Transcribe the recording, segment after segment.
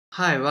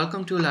Hi,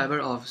 welcome to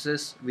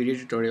LibreOffice's video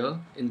tutorial.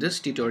 In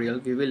this tutorial,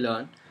 we will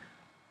learn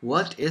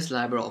what is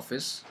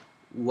LibreOffice,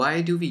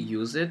 why do we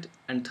use it,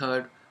 and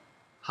third,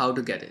 how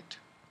to get it.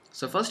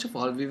 So first of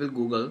all, we will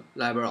Google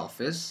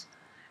LibreOffice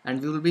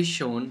and we will be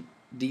shown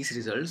these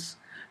results.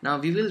 Now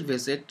we will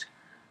visit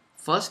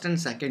first and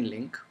second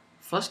link.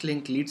 First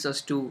link leads us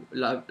to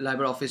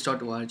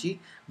libreoffice.org,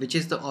 which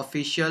is the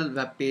official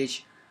web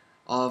page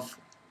of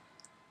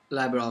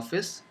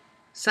LibreOffice.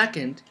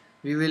 Second,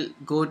 we will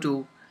go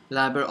to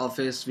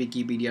LibreOffice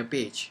Wikipedia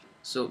page.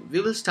 So we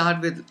will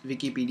start with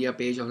Wikipedia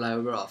page of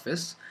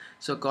LibreOffice.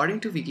 So according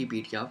to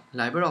Wikipedia,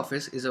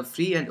 LibreOffice is a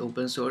free and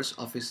open source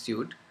office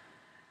suite.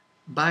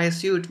 By a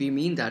suite, we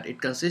mean that it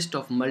consists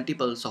of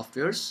multiple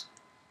softwares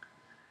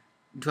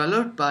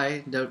developed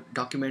by the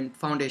Document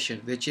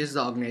Foundation, which is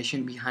the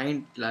organization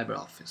behind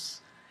LibreOffice.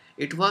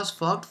 It was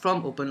forked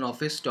from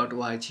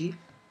Openoffice.org,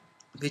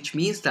 which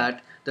means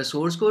that the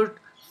source code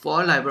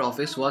for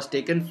LibreOffice was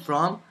taken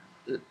from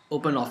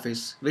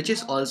Openoffice, which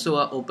is also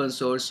an open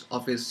source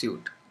office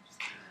suite.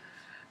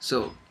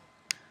 So,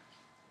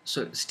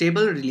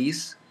 stable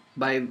release,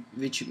 by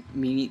which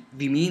we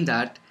mean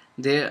that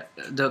the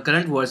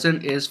current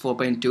version is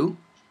 4.2,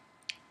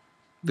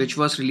 which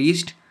was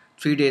released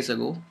 3 days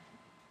ago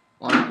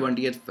on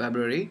 20th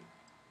February.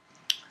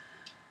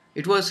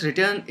 It was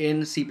written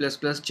in C++,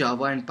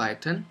 Java, and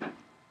Python.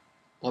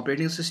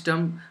 Operating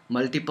system,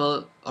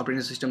 multiple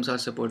operating systems are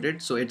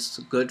supported, so it's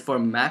good for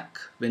Mac,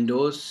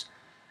 Windows,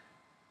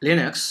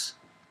 Linux,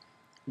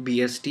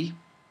 BST.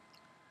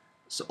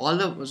 So all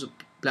the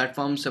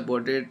platforms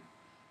supported,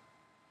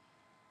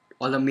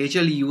 all the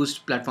majorly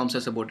used platforms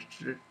are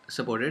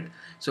supported.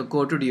 So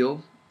Core 2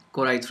 Duo,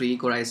 Core i3,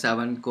 Core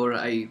i7, Core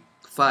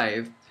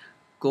i5,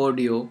 Core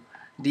Duo.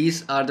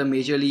 These are the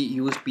majorly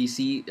used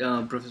PC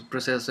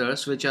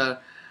processors, which are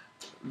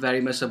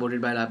very much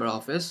supported by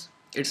LibreOffice.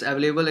 It's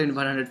available in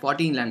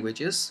 114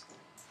 languages.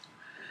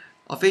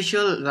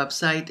 Official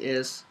website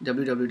is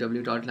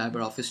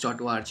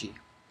www.libreoffice.org.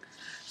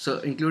 So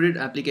included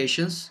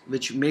applications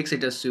which makes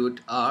it a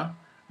suite are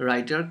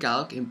Writer,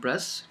 Calc,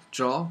 Impress,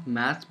 Draw,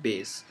 Math,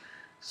 Base.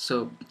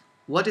 So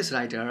what is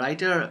Writer?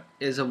 Writer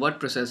is a word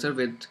processor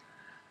with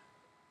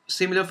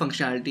similar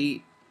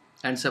functionality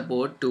and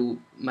support to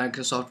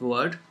Microsoft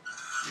Word,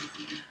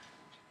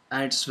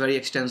 and it's very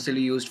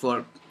extensively used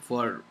for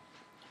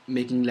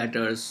making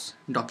letters,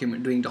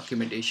 doing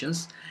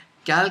documentations.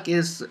 Calc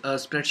is a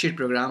spreadsheet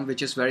program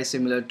which is very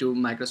similar to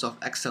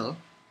Microsoft Excel.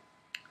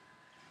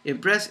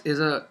 Impress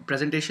is a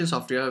presentation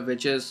software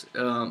which is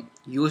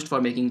used for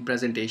making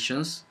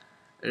presentations.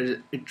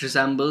 It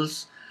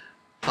resembles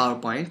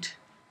PowerPoint.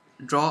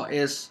 Draw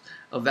is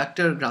a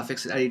vector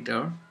graphics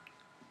editor,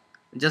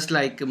 just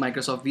like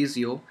Microsoft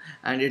Visio,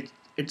 and it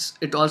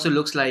also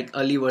looks like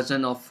early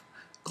version of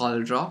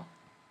CorelDRAW.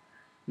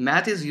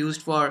 Math is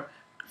used for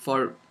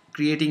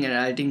creating and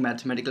editing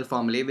mathematical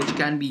formulae, which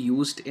can be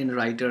used in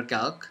Writer,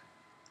 Calc.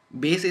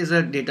 Base is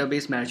a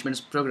database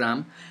management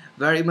program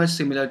very much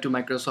similar to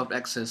Microsoft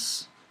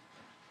Access.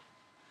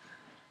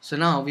 So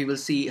now we will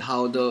see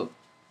how the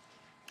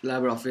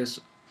LibreOffice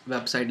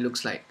website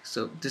looks like.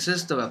 So this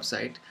is the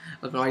website.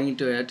 According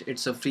to it,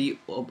 it's a free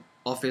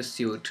office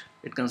suite.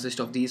 It consists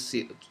of these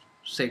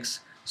 6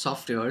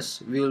 softwares.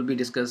 We will be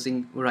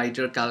discussing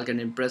Writer, Calc, and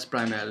Impress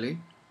primarily.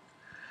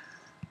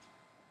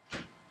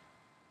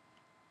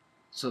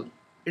 So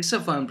it's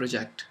a fun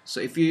project. So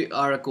if you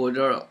are a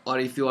coder or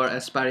if you are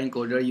aspiring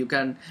coder, you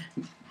can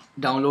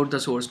download the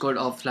source code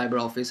of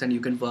LibreOffice and you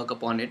can work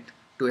upon it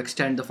to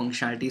extend the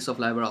functionalities of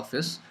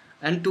LibreOffice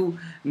and to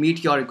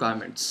meet your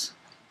requirements.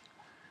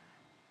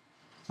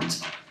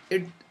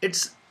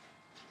 It's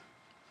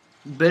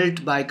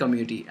built by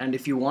community, and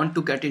if you want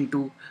to get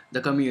into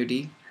the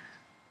community,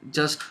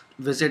 just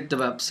visit the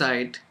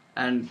website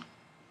and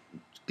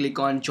click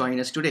on join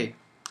us today,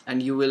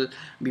 and you will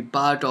be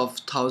part of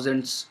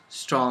thousands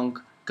strong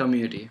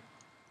community.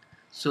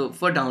 So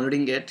for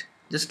downloading it,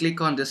 just click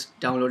on this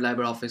download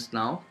LibreOffice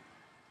now.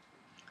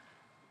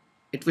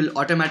 It will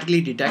automatically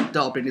detect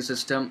the operating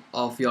system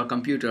of your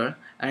computer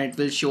and it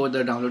will show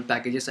the download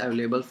packages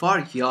available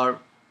for your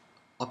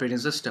operating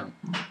system.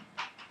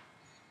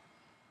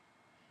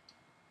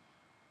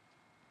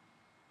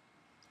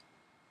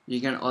 You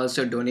can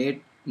also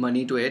donate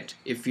money to it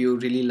if you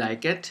really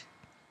like it.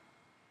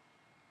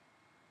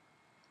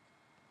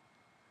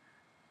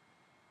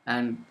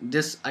 And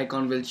this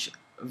icon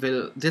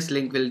this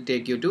link will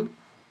take you to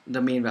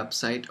the main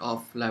website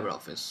of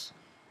LibreOffice.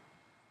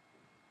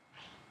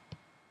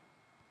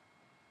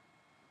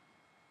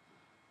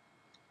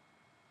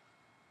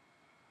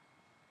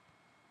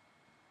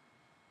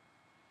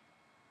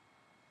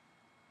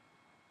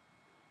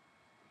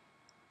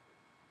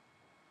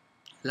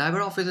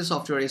 LibreOffice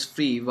software is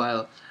free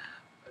while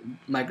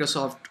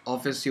Microsoft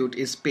Office Suite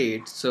is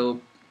paid, so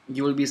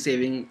you will be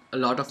saving a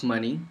lot of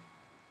money,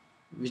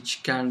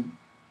 which can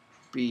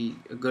be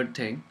a good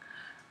thing.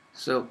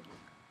 So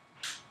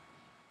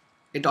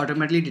it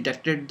automatically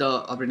detected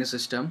the operating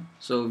system,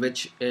 so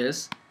which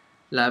is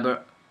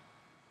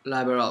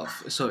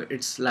LibreOffice. So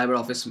it's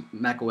LibreOffice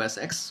Mac OS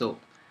X. So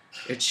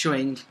it's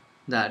showing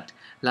that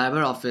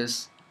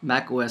LibreOffice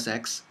Mac OS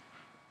X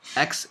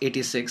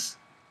x86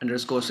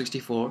 underscore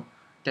 64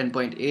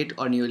 10.8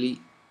 or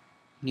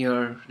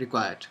near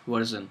required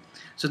version.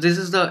 So this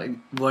is the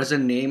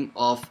version name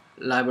of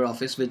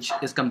LibreOffice which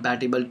is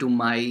compatible to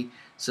my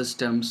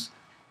system's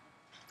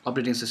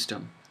operating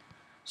system.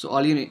 So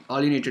all you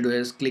need to do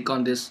is click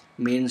on this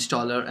main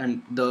installer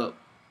and the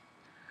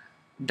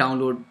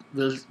download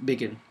will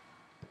begin.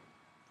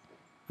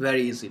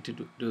 Very easy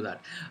to do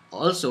that.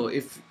 Also,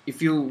 if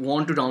you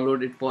want to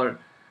download it for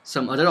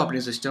some other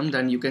operating system,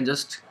 then you can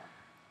just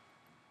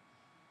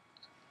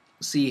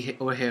see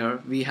over here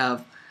we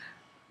have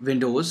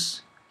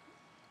Windows,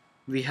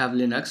 we have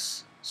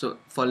Linux. So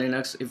for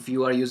Linux, if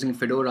you are using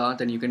Fedora,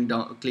 then you can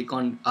click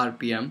on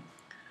RPM.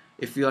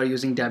 If you are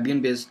using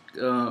Debian based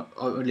or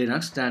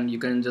Linux, then you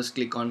can just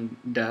click on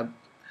Deb.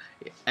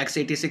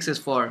 x86 is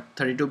for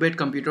 32-bit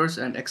computers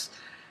and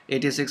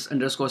x86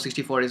 underscore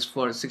 64 is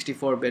for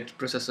 64-bit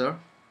processor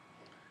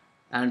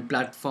and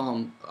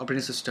platform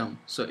operating system.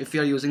 So if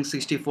you are using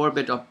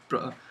 64-bit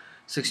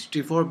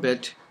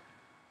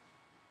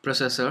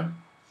processor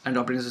and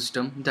operating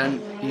system,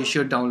 then you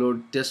should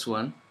download this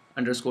one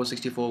underscore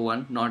 64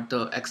 one, not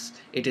the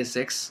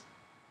x86.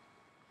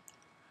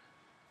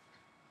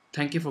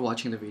 Thank you for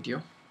watching the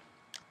video.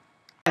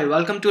 Hi,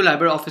 welcome to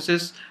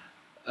LibreOffice's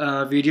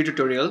video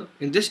tutorial.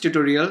 In this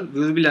tutorial, we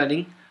will be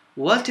learning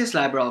what is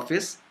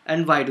LibreOffice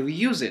and why do we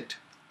use it.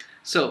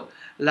 So,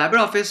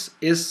 LibreOffice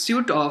is a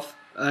suite of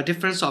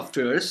different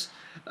softwares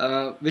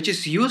which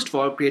is used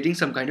for creating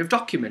some kind of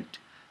document.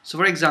 So,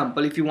 for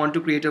example, if you want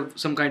to create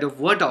some kind of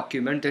Word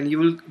document, then you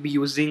will be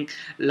using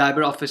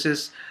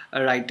LibreOffice's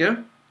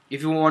Writer.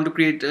 If you want to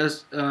create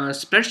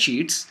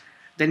spreadsheets,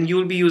 then you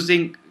will be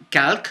using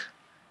Calc.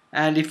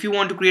 And if you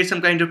want to create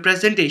some kind of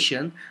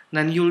presentation,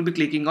 then you will be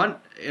clicking on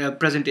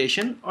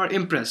presentation or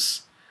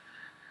Impress.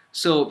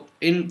 So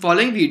in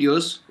following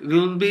videos, we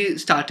will be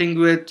starting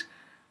with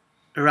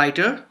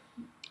Writer,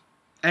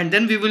 and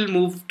then we will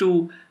move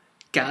to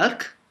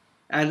Calc,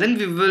 and then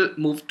we will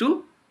move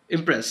to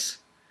Impress.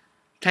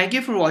 Thank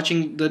you for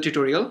watching the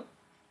tutorial.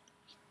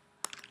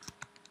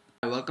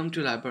 Welcome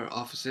to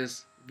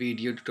LibreOffice's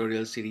video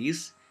tutorial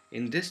series.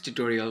 In this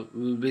tutorial,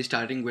 we will be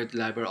starting with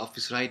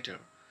LibreOffice Writer.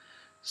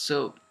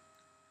 So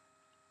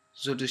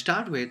to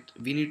start with,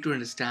 we need to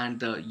understand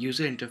the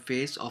user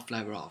interface of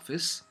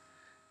LibreOffice.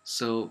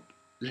 So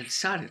let's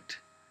start it.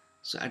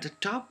 So at the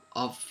top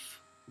of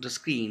the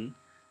screen,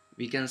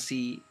 we can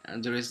see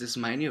there is this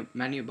menu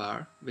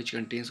bar which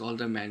contains all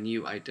the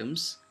menu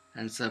items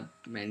and sub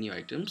menu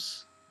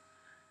items,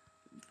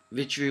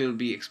 which we will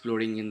be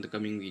exploring in the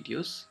coming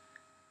videos.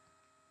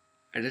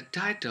 At the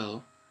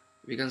title,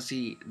 we can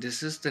see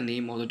this is the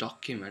name of the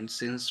document.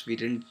 Since we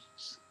didn't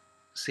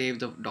save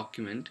the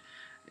document,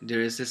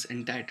 there is this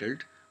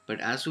entitled, but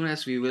as soon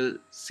as we will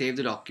save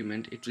the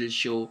document, it will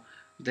show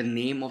the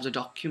name of the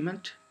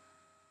document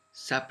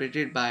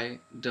separated by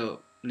the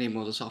name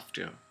of the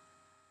software.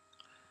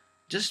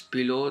 Just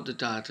below the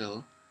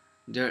title,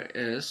 there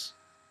is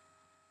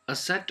a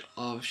set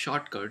of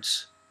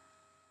shortcut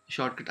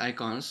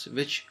icons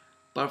which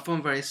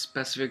perform very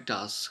specific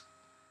tasks.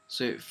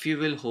 So if you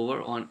will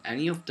hover on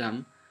any of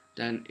them,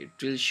 then it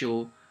will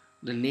show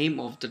the name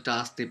of the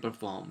task they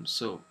perform.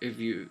 So if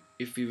you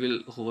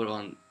will hover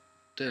on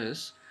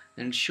this,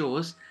 then it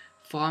shows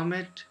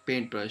format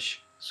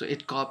paintbrush. So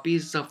it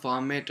copies the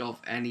format of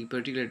any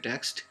particular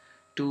text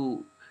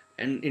to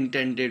an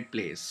intended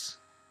place.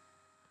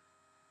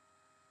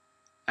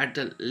 At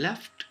the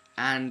left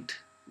and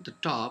the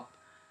top,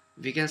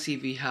 we can see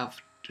we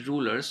have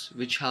rulers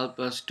which help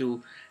us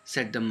to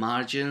set the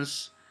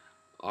margins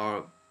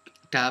or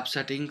tab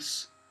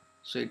settings.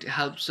 So it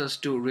helps us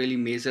to really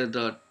measure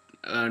the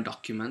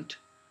document.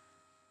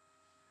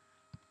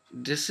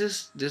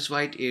 This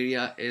white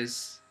area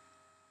is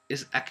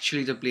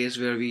actually the place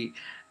where we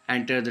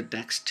enter the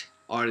text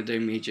or the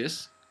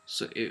images.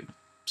 So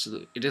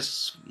it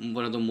is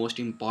one of the most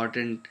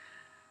important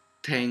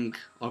thing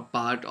or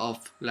part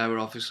of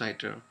LibreOffice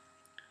Writer.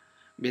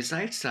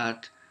 Besides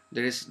that,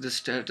 there is the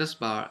status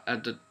bar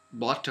at the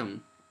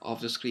bottom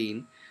of the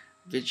screen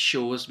which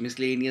shows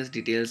miscellaneous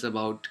details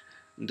about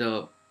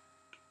the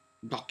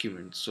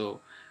document.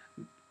 So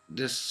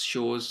this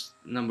shows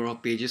number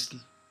of pages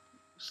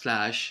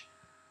slash,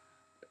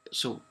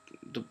 so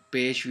the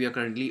page we are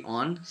currently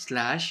on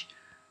slash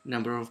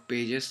number of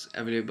pages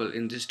available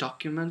in this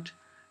document,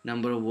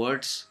 number of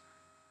words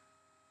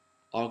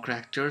or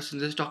characters in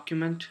this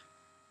document,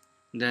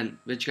 then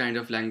which kind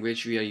of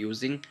language we are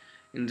using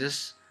in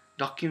this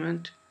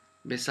document.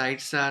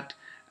 Besides that,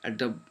 at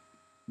the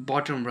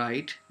bottom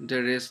right,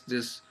 there is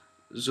this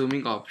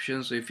zooming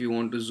option. So if you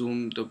want to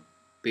zoom the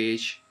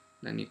page,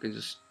 then you can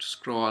just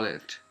scroll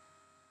it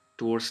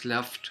towards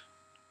left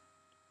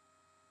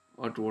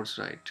or towards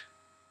right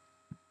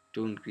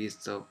to increase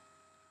the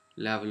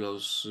level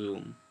of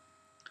zoom.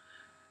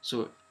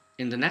 So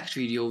in the next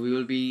video, we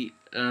will be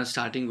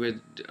starting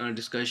with a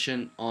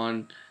discussion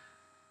on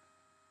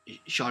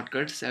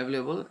shortcuts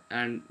available,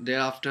 and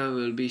thereafter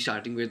we will be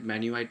starting with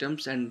menu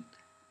items, and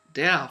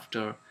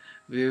thereafter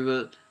we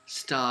will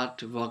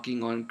start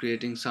working on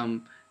creating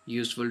some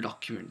useful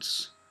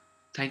documents.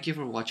 Thank you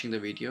for watching the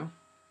video.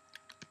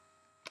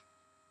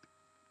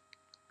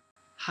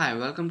 Hi,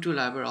 welcome to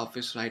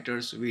LibreOffice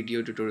Writer's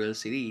video tutorial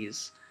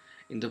series.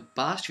 In the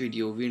past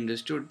video, we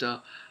understood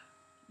the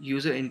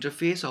user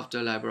interface of the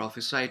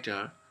LibreOffice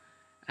Writer,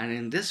 and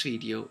in this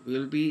video, we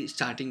will be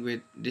starting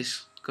with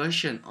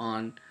discussion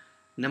on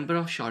number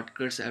of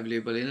shortcuts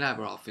available in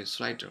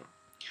LibreOffice Writer.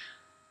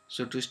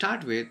 So to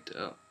start with,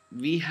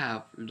 we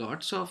have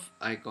lots of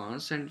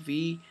icons and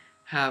we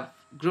have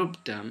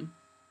grouped them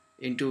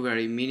into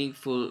very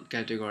meaningful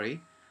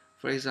category.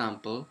 For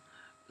example,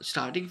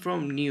 starting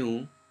from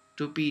new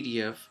to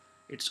PDF,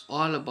 it's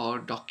all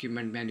about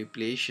document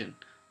manipulation.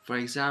 For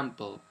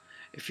example,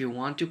 if you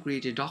want to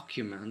create a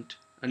document,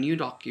 a new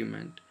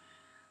document,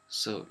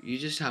 so you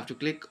just have to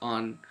click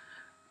on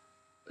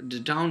the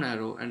down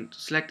arrow and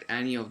select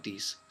any of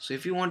these. So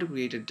if you want to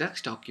create a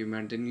text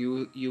document, then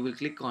you will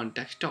click on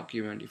text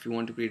document. If you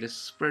want to create a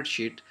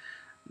spreadsheet,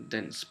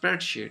 then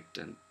spreadsheet.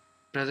 Then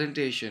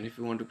presentation, if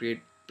you want to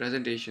create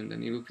presentation,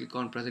 then you will click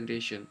on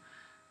presentation,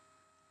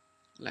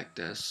 like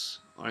this.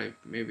 Or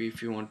maybe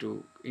if you want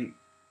to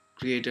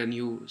create a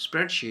new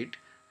spreadsheet,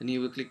 then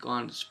you will click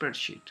on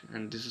spreadsheet,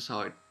 and this is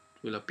how it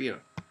will appear.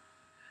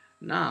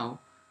 Now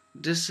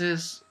this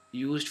is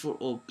used for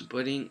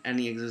opening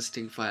any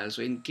existing file.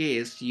 So in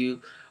case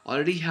you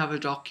already have a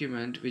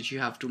document which you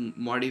have to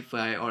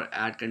modify or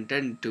add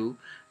content to,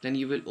 then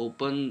you will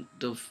open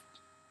the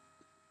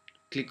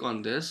click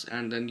on this,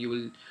 and then you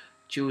will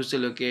choose the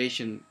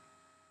location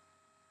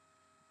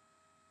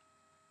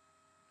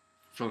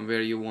from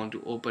where you want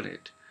to open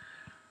it.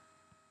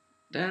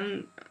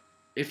 Then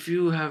if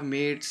you have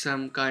made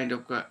some kind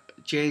of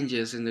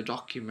changes in the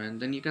document,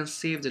 then you can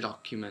save the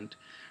document.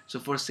 So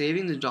for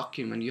saving the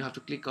document, you have to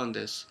click on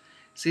this.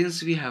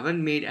 Since we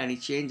haven't made any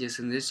changes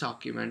in this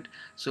document,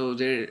 so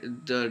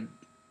the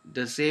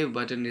save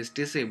button is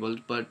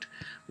disabled, but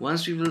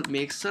once we will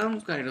make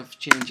some kind of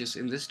changes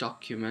in this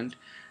document,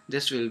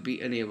 this will be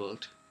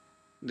enabled.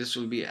 This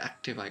will be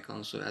active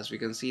icon. So as we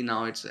can see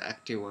now, it's the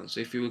active one.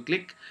 So if you will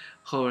click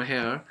over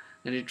here,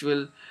 then it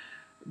will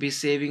be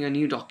saving a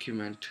new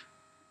document,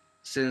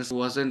 since it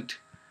wasn't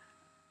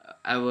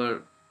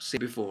ever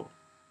saved before.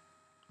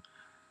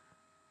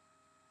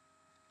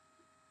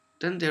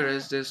 Then there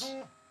is this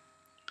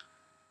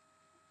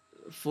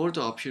fourth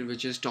option,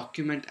 which is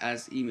document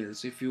as email.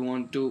 So if you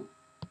want to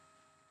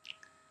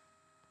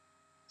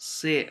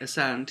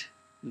send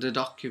the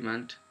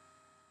document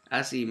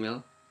as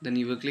email, then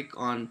you will click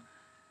on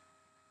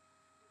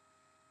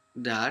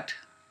that,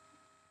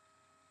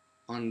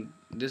 on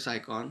this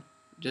icon,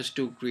 just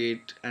to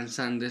create and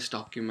send this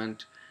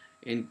document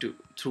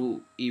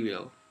through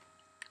email.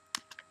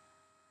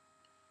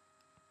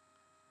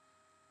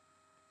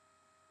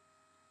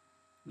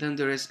 Then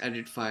there is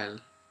edit file.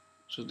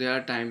 So there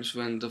are times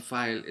when the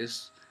file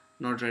is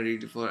not ready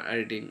for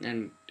editing,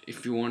 and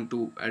if you want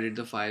to edit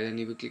the file, then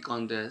you will click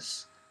on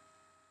this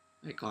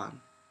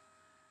icon.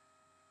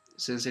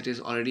 Since it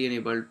is already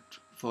enabled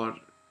for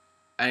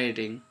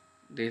editing,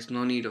 there is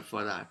no need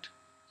for that,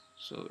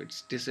 so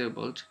it's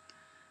disabled.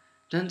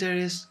 Then there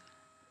is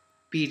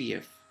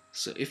PDF.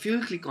 So if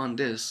you click on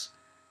this,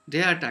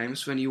 there are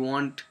times when you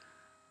want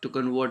to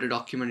convert a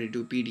document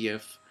into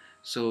PDF.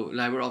 So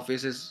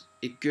LibreOffice is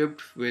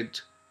equipped with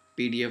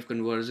PDF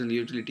conversion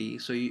utility.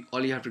 So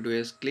all you have to do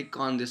is click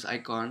on this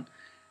icon,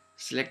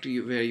 select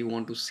where you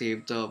want to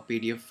save the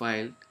PDF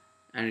file,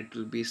 and it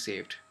will be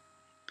saved.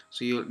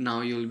 So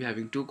now you'll be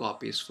having two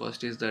copies.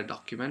 First is the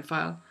document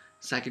file,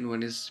 second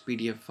one is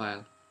PDF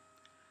file.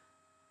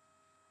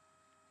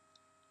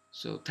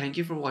 So thank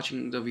you for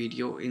watching the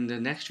video. In the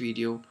next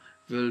video,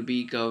 we'll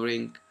be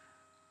covering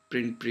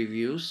print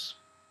previews.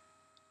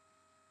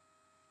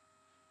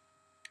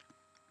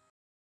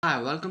 Hi,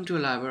 welcome to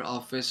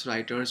LibreOffice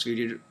Writer's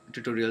video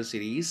tutorial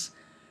series.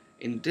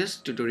 In this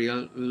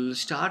tutorial, we'll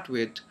start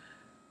with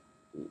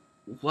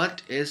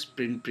what is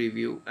print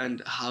preview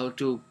and how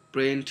to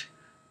print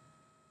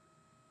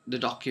the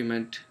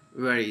document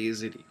very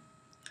easily.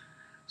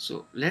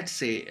 So let's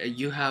say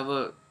you have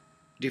a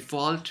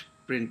default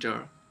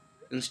printer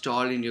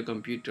installed in your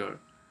computer,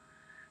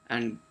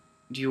 and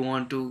you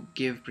want to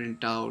give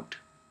printout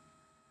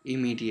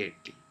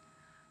immediately.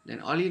 Then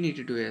all you need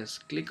to do is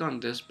click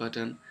on this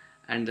button,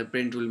 and the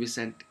print will be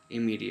sent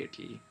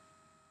immediately.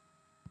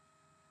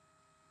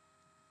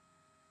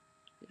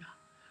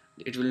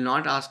 It will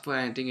not ask for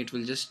anything, it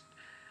will just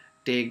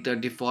take the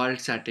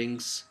default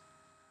settings,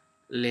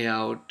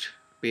 layout,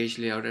 page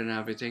layout and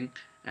everything,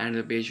 and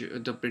the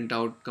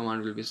printout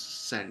command will be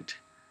sent.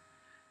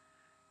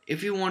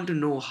 If you want to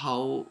know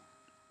how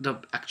the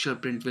actual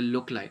print will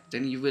look like,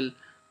 then you will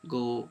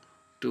go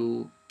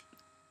to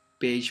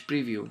page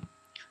preview.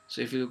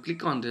 So if you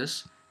click on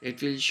this,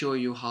 it will show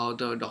you how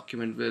the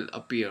document will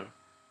appear,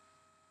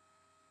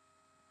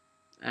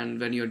 and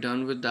when you're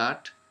done with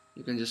that,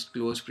 you can just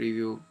close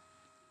preview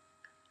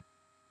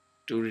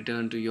to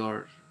return to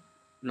your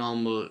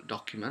normal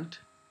document.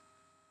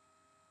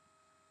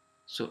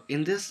 So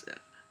in this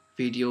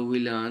video,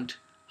 we learned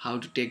how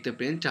to take the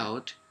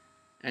printout,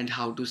 and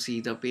how to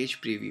see the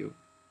page preview.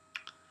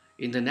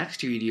 In the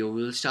next video,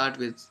 we'll start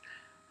with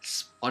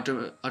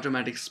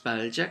automatic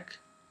spell check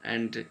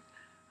and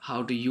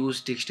how to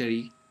use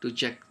dictionary to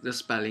check the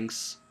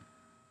spellings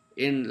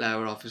in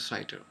LibreOffice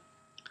Writer.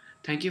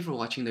 Thank you for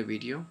watching the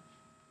video.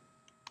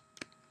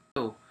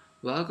 So,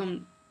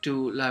 welcome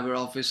to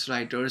LibreOffice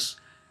Writer's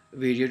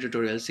video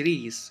tutorial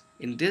series.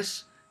 In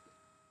this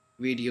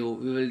video,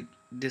 we will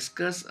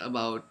discuss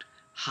about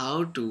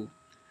how to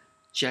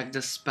check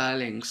the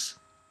spellings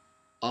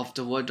of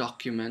the Word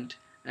document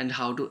and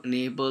how to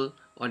enable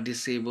or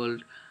disable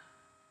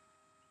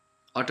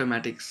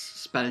automatic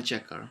spell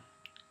checker.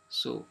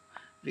 So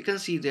we can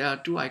see there are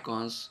two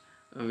icons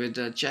with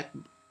the check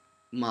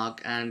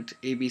mark and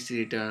ABC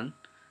return.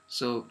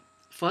 So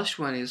first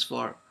one is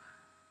for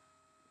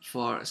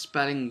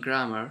spelling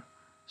grammar.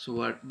 So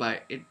what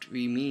by it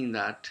we mean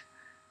that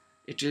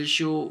it will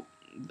show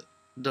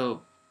the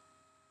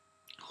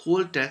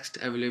whole text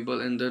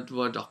available in the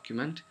Word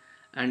document,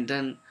 and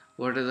then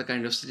what are the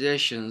kind of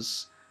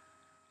suggestions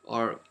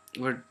or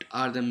what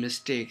are the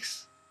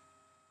mistakes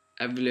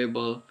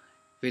available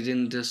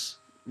within this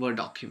Word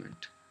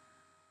document.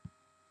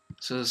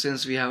 So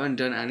since we haven't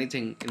done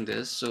anything in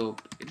this, so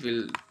it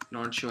will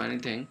not show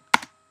anything,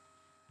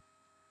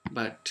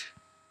 but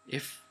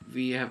if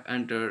we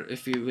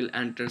will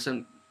enter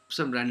some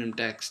random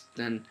text,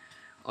 then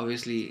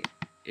obviously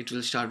it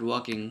will start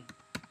working.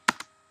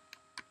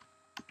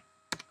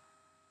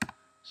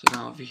 So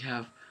now we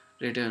have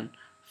written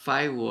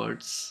 5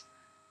 words,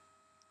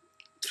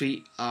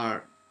 3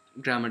 are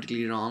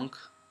grammatically wrong,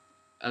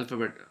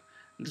 the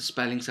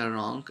spellings are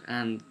wrong,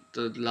 and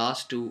the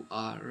last 2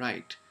 are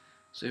right.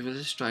 So if we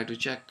just try to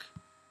check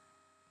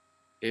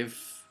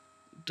if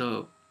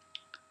the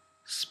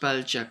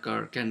spell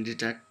checker can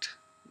detect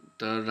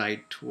the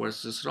right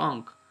versus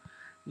wrong,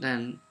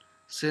 then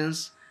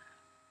since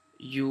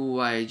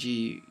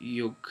UYG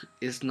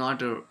is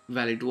not a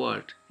valid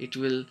word, it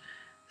will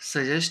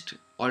suggest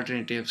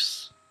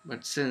alternatives.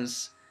 But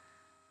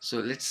so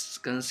let's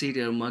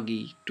consider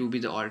muggy to be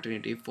the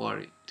alternative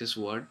for this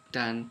word,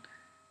 then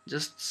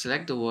just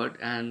select the word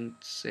and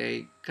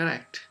say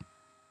correct,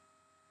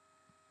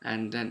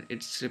 and then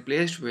it's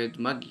replaced with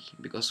muggy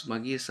because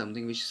muggy is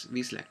something which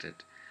we selected.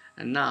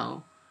 And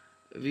now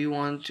we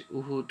want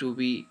uhu to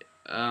be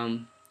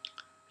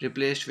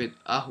replaced with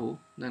ahu,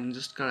 then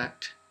just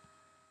correct.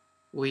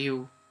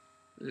 Uyu,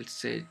 let's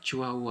say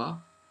chihuahua.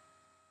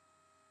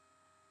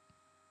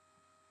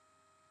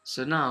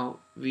 So now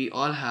we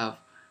all have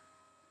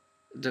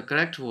the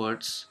correct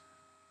words,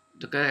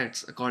 the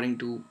corrects according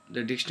to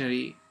the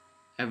dictionary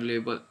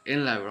available in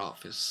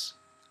LibreOffice.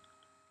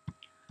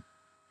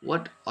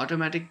 What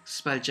automatic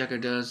spell checker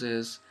does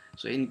is,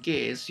 so in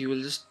case you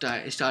will just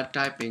start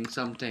typing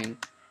something,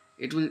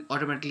 it will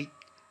automatically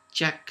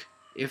check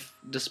if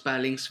the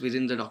spellings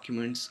within the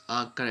documents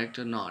are correct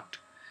or not.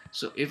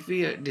 So if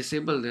we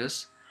disable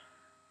this,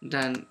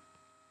 then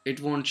it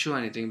won't show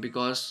anything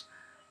because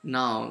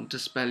now the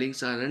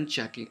spellings aren't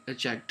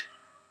checked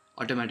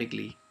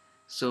automatically.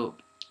 So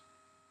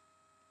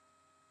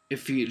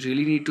if we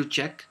really need to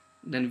check,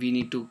 then we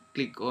need to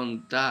click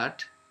on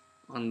that,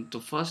 on the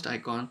first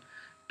icon,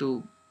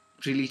 to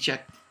really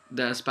check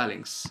the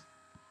spellings.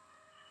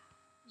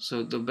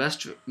 So the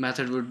best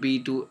method would be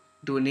to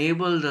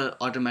enable the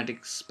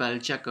automatic spell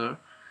checker.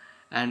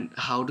 And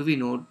how do we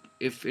know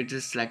if it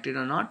is selected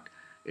or not?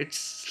 It's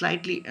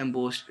slightly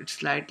embossed, it's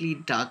slightly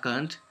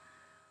darkened,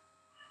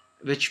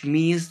 which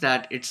means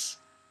that it's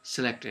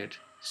selected.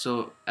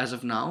 So as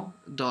of now,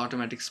 the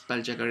automatic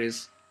spell checker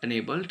is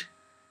enabled,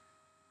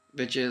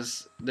 which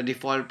is the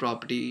default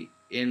property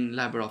in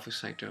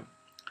LibreOffice Writer.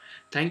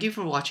 Thank you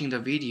for watching the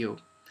video.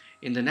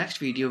 In the next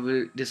video,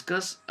 we'll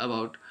discuss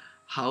about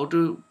how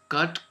to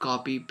cut,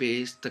 copy,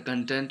 paste the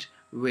content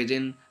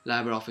within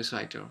LibreOffice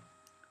Writer.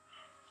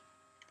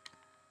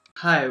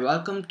 Hi,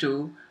 welcome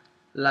to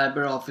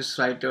LibreOffice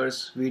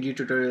Writer's video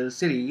tutorial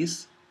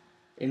series.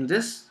 In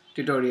this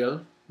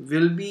tutorial,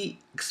 we'll be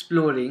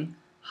exploring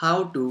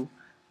how to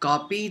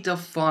copy the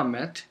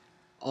format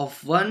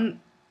of one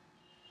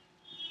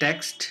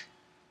text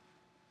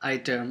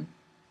item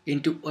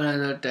into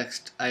another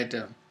text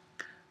item.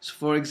 So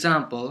for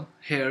example,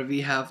 here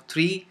we have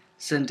 3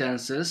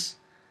 sentences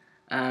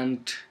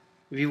and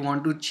we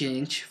want to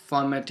change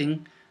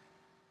formatting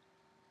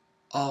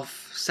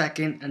of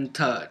second and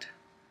third.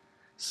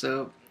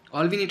 So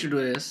all we need to do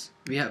is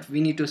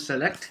we need to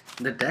select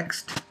the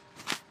text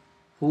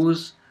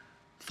whose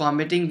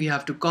formatting we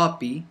have to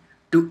copy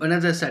to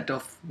another set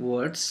of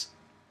words.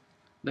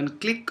 Then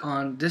click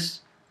on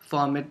this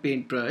format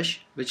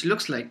paintbrush, which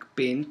looks like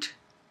paint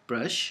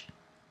brush,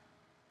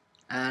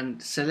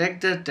 and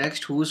select the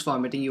text whose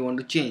formatting you want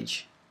to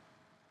change.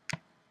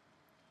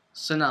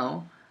 So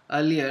now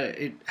earlier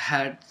it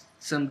had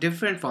some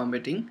different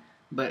formatting,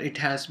 but it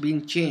has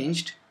been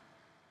changed,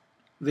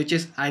 which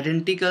is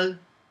identical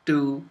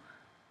to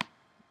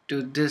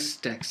this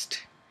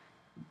text.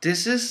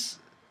 This is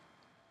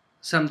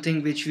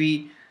something which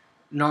we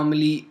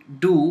normally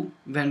do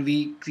when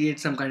we create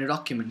some kind of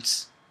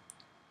documents.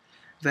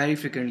 very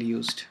frequently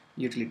used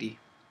utility.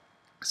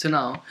 So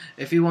now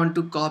if you want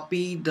to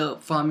copy the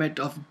format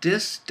of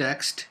this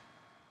text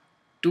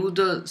to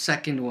the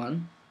second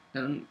one,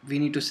 then we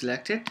need to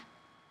select it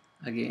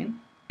again,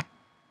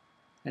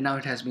 and now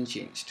it has been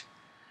changed.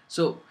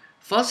 So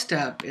first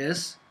step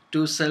is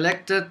to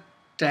select the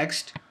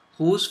text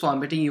whose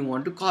formatting you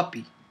want to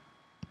copy,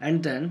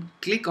 and then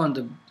click on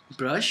the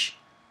brush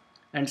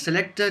and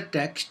select the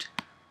text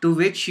to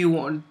which you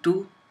want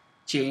to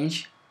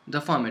change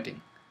the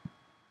formatting.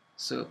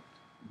 So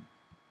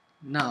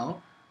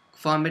now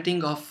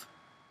formatting of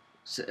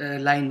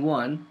line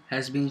 1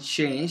 has been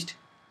changed,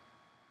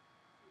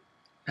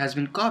 has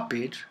been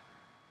copied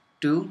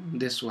to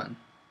this one,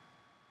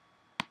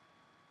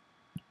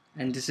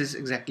 and this is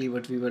exactly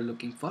what we were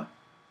looking for.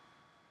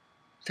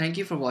 Thank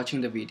you for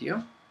watching the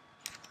video.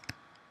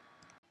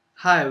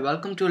 Hi,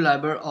 welcome to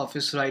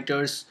LibreOffice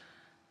Writer's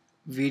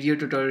video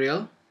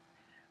tutorial.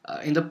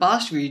 In the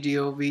past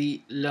video,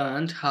 we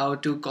learned how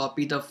to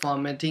copy the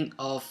formatting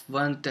of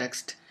one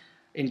text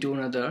into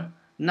another.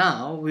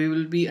 Now we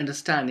will be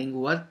understanding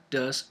what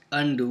does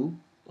undo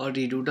or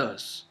redo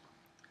does.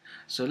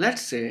 So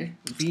let's say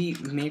we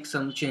make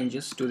some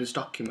changes to this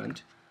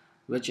document,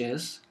 which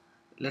is,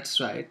 let's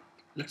type,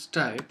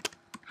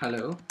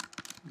 hello,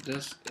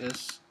 this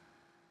is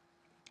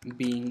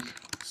being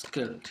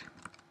skilled.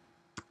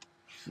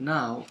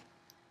 Now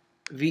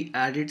we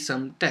added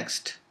some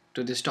text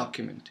to this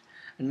document,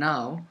 and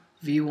now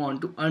we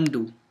want to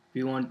undo,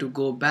 we want to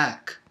go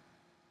back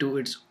to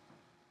its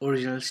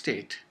original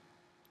state.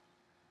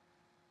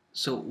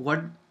 So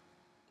what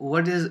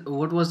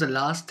was the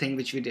last thing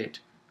which we did?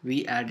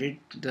 We added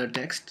the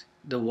text,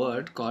 the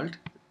word called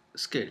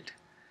skilled.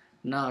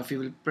 Now if you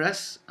will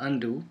press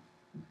undo,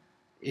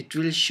 it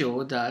will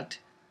show that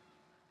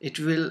it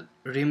will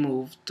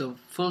remove the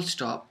full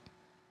stop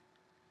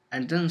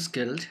and then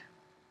skilled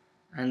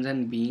and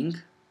then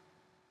being,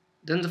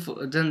 then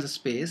the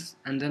space,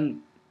 and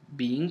then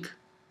being,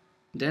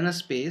 then a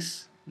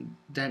space,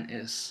 then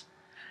is.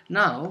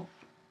 Now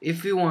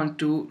if we want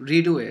to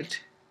redo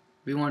it,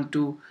 we want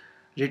to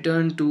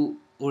return to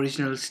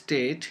original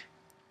state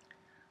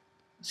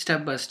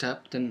step by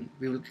step, then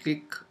we will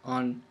click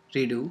on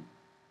redo.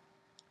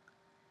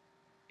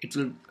 It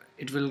will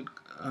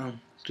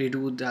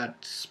redo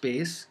that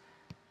space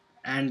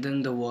and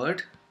then the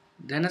word,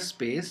 then a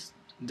space,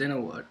 then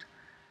a word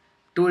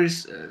to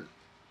its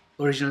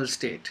original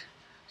state.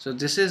 So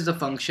this is the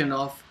function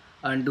of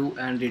undo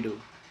and redo.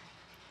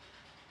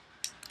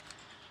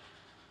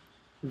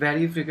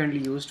 Very frequently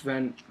used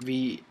when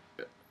we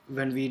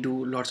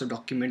do lots of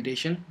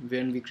documentation,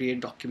 when we create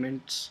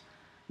documents,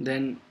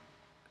 then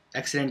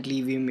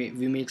accidentally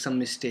we make some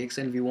mistakes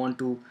and we want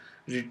to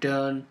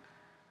return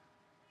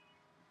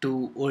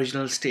to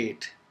original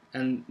state,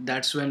 and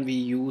that's when we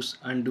use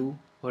undo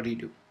or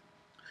redo.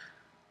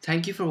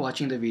 Thank you for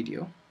watching the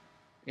video.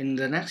 In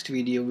the next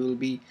video we will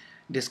be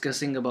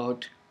discussing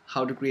about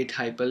how to create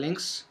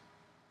hyperlinks.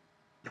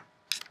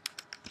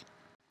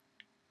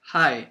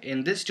 Hi,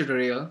 in this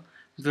tutorial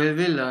we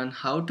will learn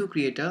how to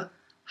create a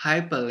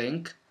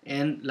hyperlink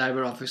in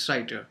LibreOffice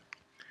Writer.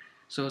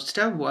 So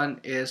step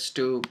 1 is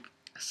to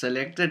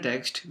select the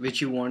text which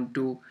you want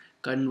to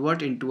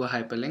convert into a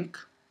hyperlink.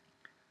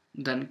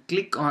 Then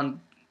click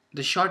on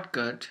the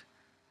shortcut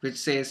which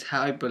says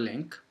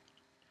hyperlink.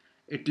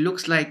 It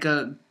looks like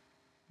a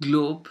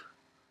globe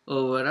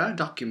over a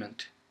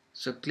document.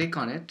 So click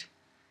on it.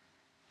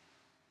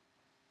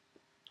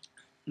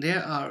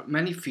 There are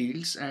many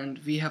fields and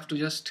we have to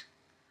just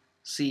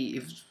see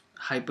if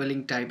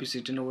hyperlink type is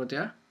written over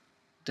there.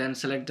 Then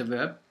select the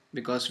web,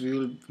 because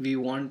we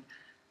want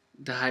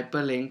the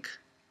hyperlink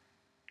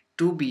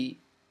to be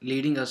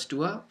leading us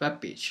to a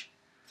web page.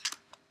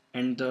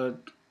 And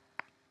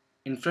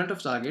in front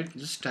of target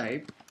just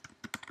type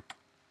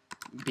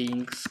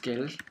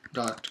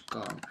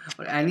beingskilled.com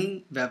or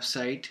any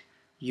website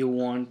you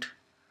want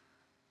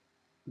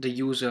the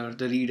user,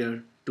 the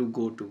reader, to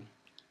go to.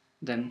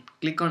 Then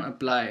click on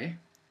apply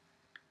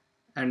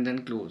and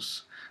then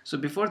close. So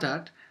before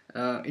that,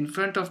 in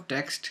front of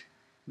text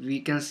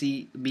we can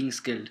see being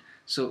skilled.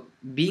 So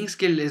being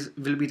skilled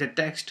will be the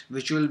text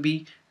which will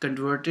be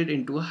converted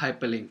into a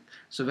hyperlink.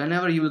 So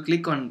whenever you will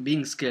click on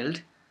being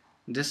skilled,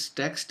 this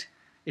text,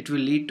 it will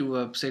lead to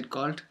a website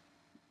called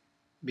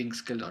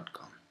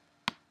beingskilled.com,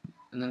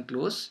 and then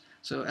close.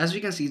 So as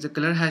we can see, the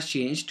color has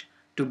changed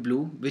to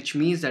blue, which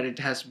means that it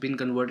has been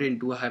converted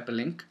into a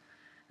hyperlink.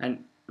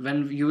 And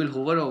when you will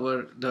hover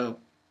over the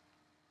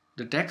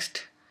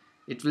text,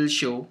 it will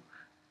show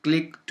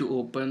click to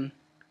open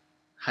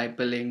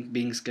hyperlink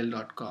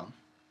beingskilled.com.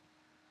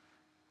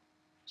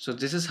 So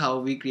this is how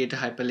we create a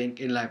hyperlink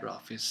in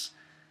LibreOffice.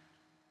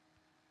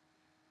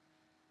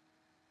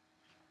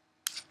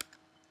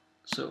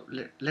 So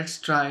let's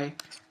try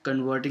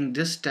converting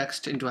this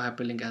text into a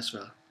hyperlink as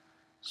well.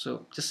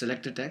 So just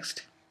select the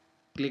text,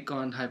 click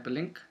on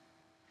hyperlink,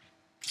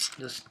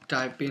 just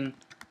type in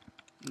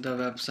the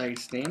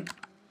website's name,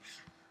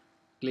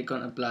 click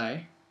on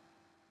apply,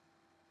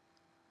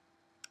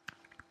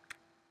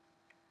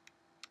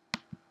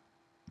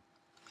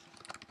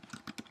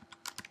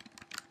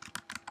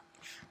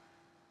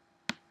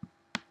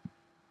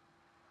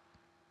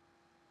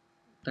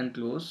 then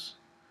close,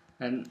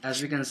 and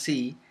as we can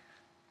see,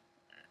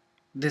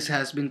 this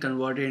has been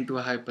converted into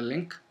a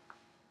hyperlink,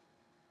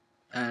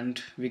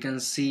 and we can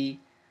see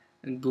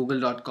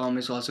google.com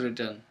is also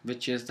written,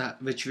 which is the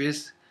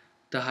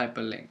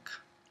hyperlink.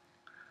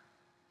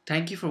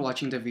 Thank you for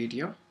watching the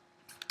video.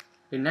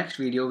 In next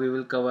video we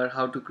will cover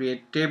how to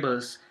create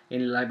tables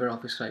in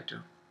LibreOffice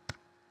Writer.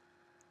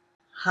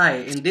 Hi,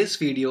 in this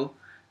video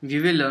we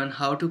will learn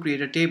how to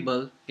create a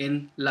table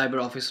in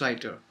LibreOffice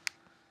Writer.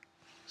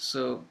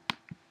 So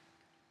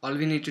all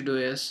we need to do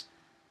is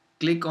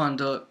click on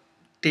the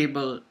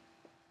table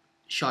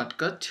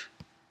shortcut,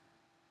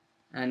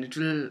 and it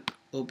will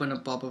open a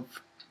pop-up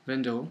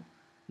window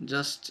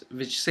just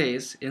which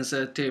says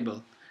insert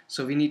table.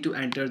 So we need to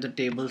enter the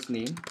table's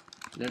name.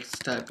 Let's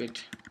type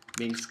it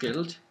being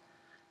skilled,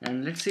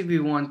 and let's say we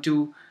want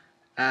to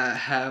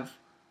have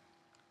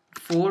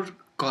 4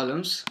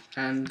 columns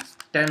and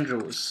 10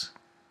 rows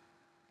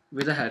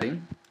with a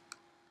heading,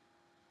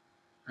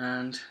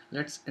 and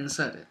let's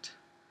insert it.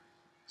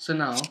 So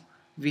now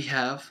we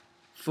have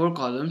 4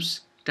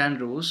 columns, 10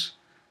 rows,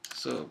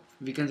 so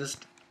we can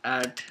just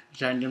add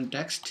random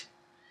text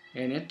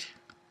in it.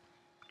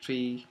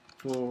 3,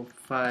 4,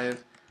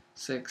 5,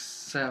 6,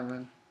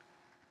 7,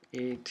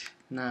 8,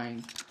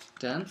 9,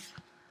 10.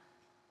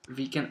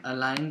 We can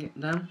align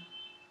them.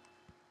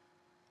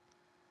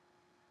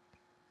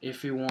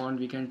 If we want,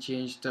 we can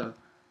change the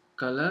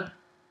color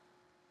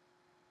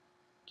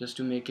just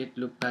to make it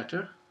look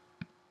better.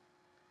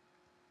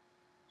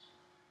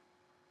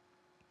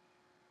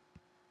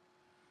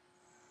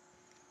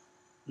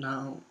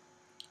 Now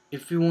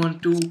if we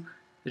want to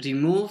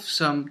remove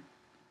some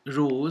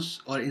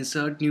rows or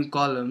insert new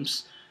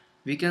columns,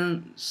 we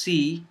can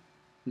see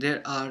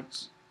there are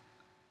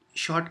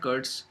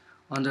shortcuts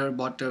on the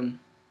bottom.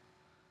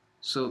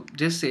 So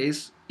this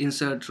says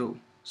insert row,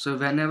 so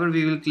whenever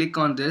we will click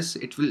on this,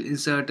 it will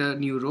insert a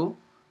new row,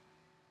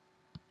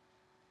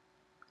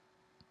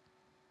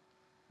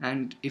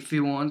 and if we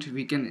want,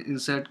 we can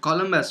insert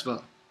column as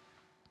well.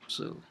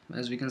 So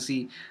as we can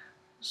see,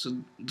 so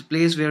the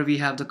place where we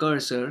have the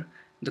cursor,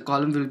 the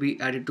column will be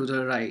added to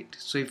the right.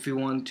 So if we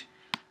want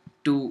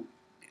to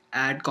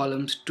add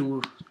columns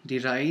to the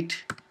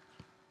right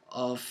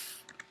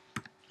of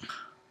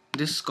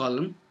this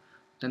column,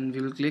 then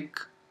we will click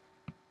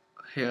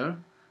here.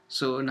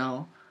 So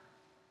now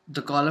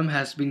the column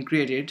has been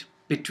created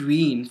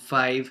between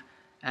 5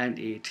 and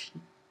 8,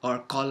 or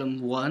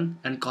column 1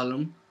 and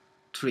column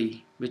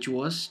 3, which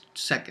was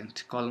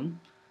second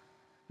column.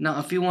 Now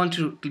if you want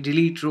to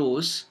delete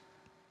rows,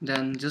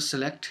 then just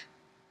select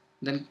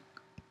the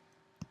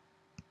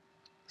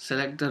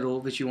row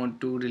which you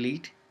want to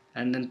delete,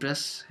 and then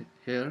press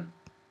here,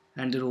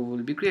 and the row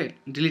will be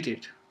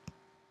deleted.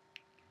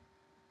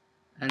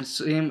 And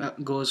same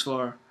goes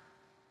for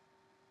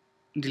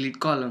delete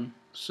column.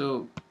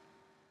 So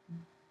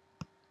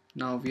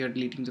now we are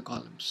deleting the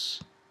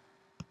columns.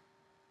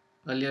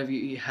 Earlier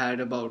we had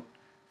about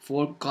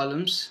 4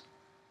 columns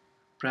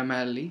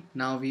primarily,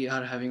 now we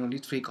are having only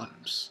 3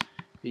 columns.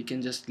 We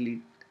can just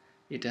delete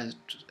it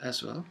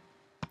as well.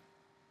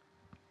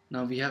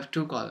 Now we have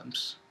 2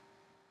 columns.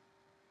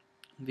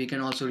 We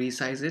can also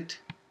resize it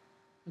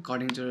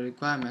according to the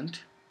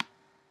requirement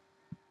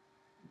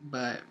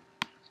by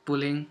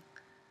pulling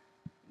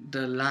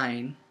the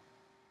line,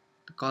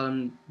 the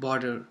column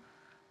border,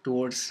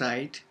 towards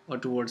right or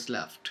towards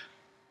left.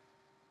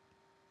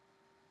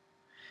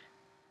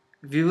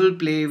 We will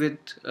play with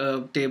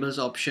tables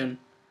option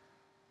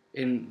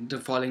in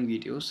the following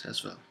videos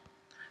as well.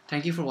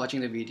 Thank you for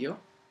watching the video.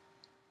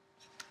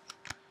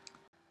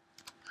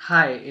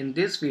 Hi, in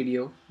this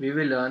video we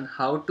will learn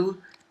how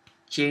to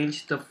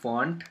change the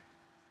font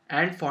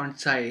and font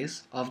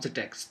size of the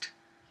text.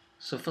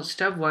 So for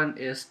step 1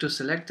 is to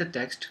select the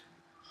text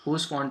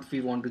whose font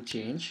we want to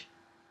change,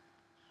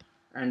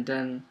 and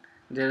then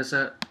there is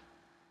a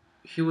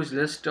huge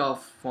list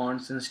of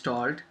fonts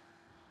installed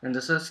in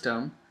the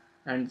system,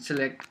 and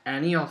select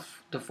any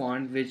of the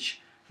font which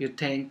you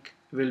think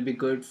will be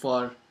good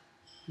for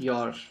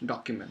your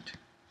document.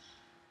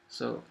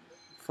 So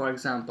for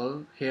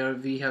example, here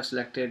we have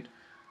selected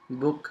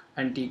Book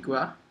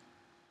Antigua,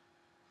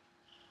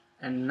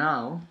 and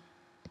now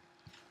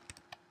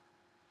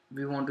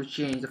we want to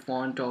change the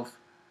font of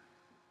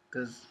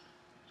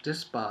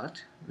this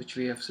part which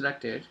we have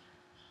selected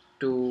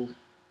to,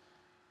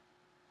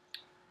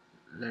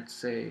 let's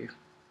say,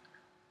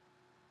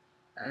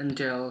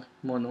 Angel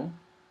Mono,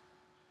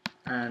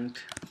 and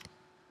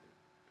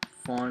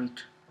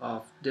font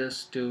of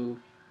this to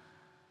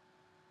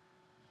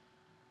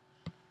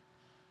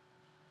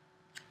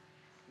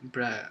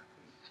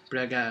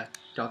Braga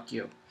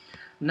Tokyo.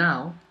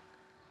 Now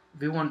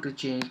we want to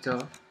change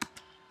the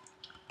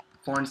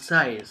font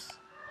size.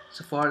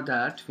 So for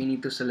that we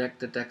need to select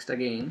the text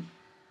again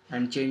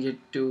and change it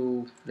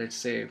to, let's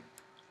say,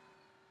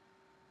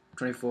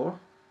 24.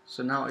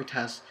 So now it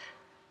has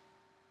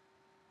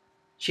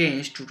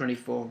changed to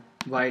 24,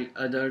 while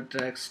other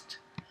text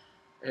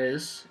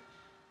is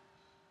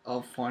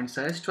of font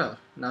size 12.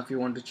 Now if you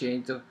want to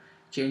change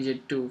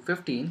it to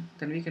 15,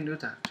 then we can do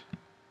that.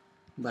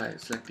 by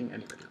selecting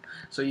any value.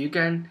 So you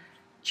can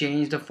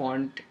change the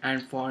font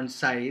and font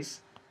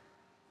size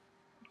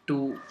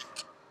to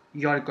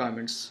your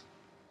requirements,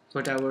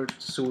 whatever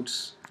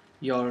suits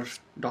your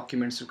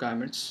documents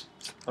requirements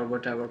or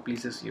whatever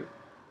pleases you.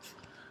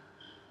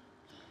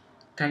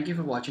 Thank you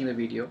for watching the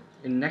video.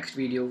 In next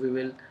video we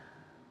will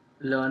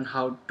learn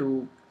how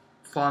to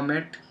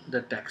format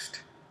the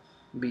text,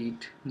 be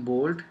it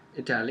bold,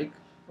 italic,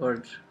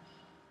 or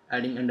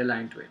adding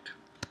underline to it.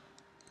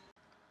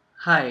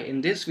 Hi,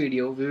 in this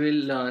video we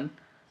will learn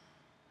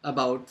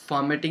about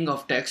formatting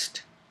of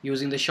text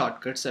using the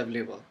shortcuts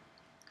available.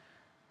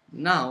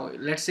 Now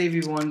let's say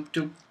we want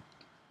to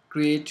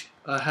create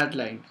a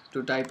headline,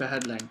 to type a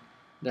headline,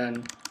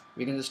 then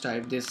we can just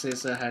type this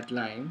is a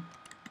headline,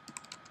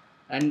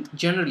 and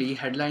generally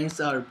headlines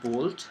are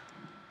bold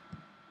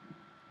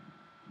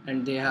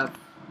and they have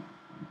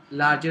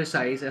larger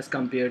size as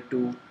compared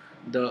to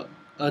the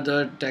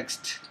other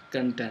text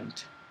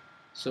content.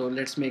 So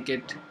let's make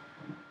it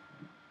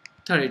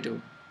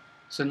 32.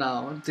 So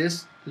now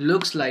this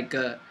looks like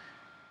a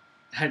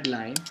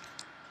headline.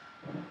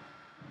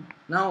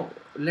 Now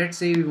let's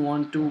say we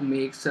want to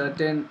make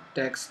certain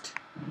text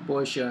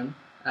portion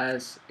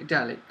as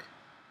italic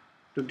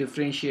to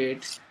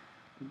differentiate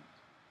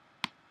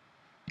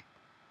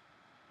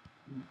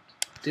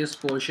this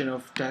portion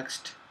of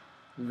text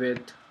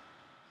with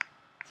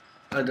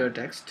other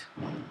text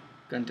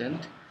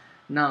content.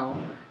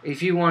 Now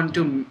if you want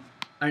to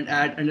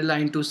add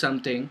underline to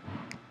something,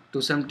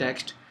 to some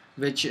text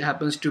which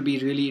happens to be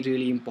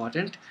really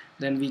important,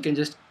 then we can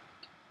just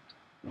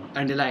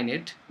underline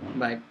it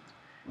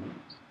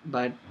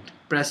by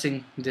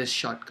pressing this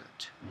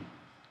shortcut.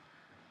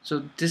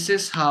 So this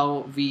is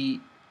how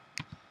we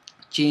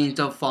change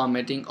the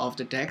formatting of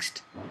the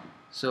text.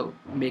 So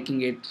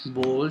making it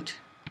bold,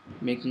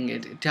 making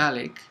it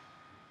italic,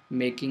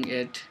 making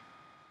it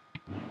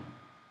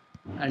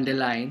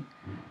underline,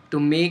 to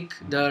make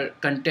the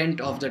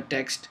content of the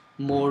text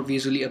more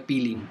visually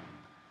appealing.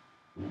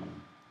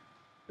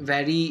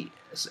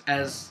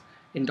 As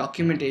in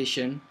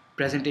documentation,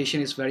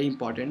 presentation is very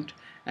important,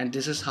 and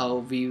this is how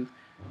we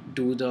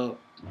do the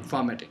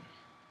formatting.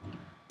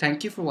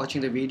 Thank you for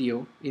watching the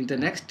video. In the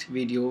next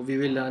video we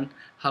will learn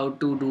how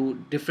to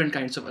do different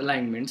kinds of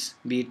alignments,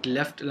 be it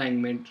left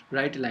alignment,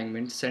 right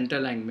alignment, center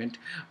alignment,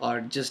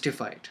 or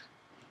justified.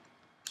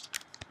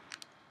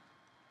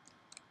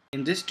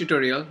 In this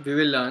tutorial we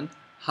will learn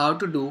how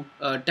to do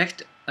a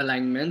text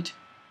alignment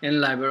in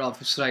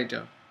LibreOffice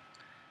Writer.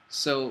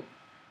 So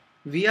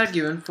we are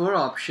given 4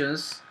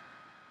 options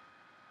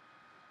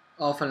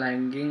of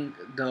aligning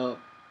the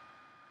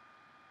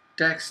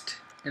text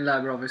in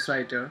LibreOffice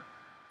Writer.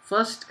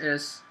 First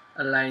is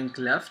align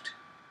left,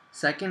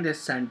 second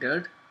is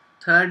centered,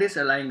 third is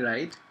align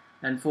right,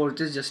 and fourth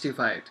is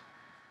justified.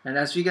 And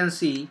as we can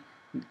see,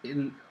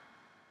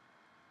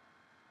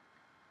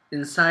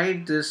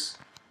 inside this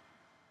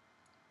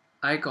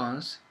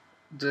icons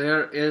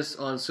there is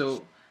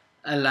also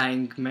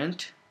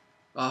alignment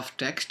of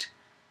text,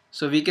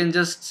 so we can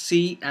just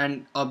see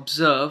and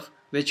observe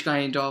which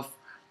kind of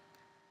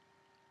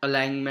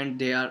alignment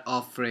they are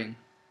offering.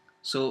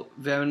 So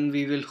when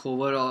we will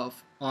hover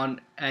off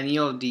on any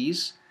of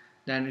these,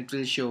 then it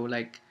will show,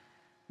 like,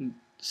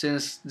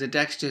 since the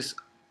text is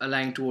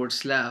aligned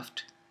towards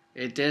left,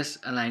 it is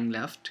aligned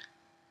left.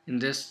 In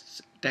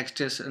this,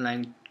 text is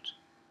aligned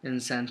in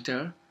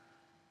center.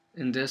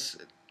 In this,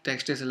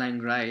 text is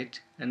aligned right,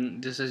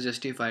 and this is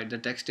justified. The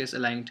text is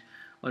aligned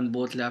on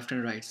both left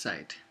and right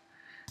side.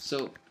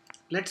 So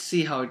let's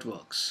see how it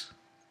works.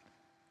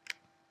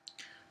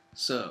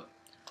 So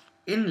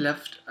in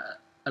left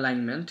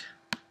alignment,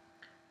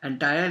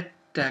 entire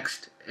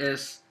text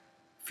is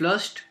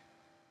flushed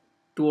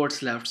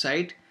towards left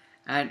side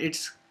and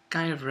it's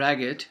kind of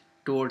ragged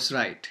towards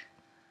right,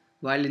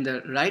 while in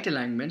the right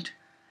alignment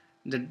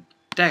the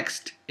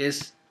text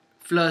is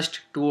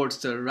flushed towards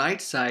the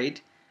right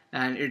side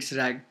and it's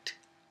ragged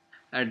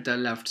at the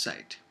left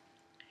side.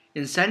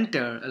 In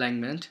center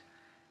alignment,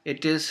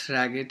 it is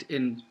ragged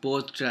in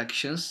both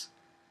directions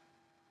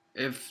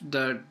if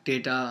the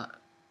data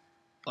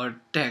or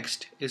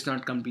text is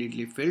not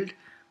completely filled,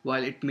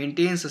 while it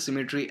maintains the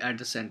symmetry at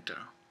the center.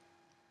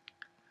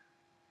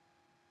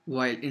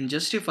 While in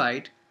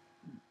justified,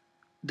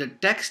 the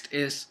text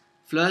is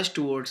flushed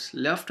towards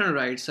left and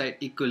right side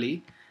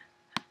equally,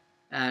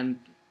 and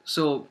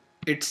so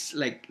it's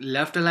like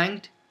left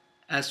aligned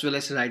as well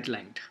as right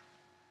aligned.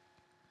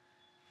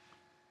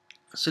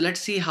 So let's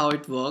see how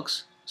it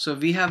works. So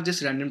we have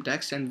this random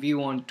text and we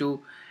want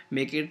to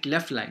make it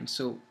left aligned.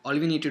 So all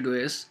we need to do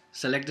is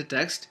select the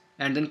text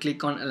and then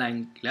click on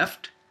align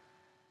left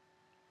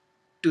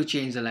to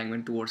change the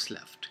alignment towards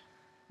left.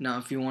 Now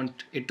if you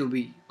want it to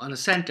be on the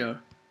center,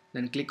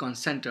 then click on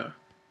center.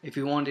 If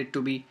you want it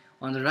to be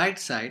on the right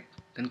side,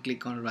 then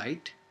click on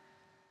right.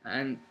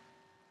 And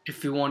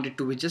if you want it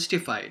to be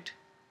justified,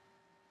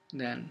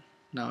 then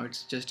now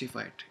it's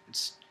justified.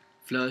 It's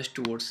flushed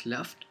towards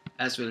left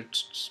as well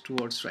as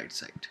towards right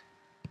side.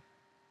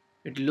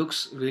 It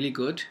looks really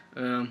good.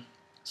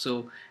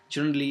 So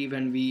generally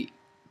when we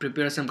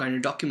prepare some kind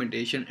of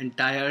documentation,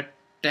 entire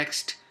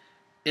text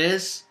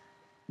is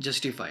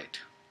justified.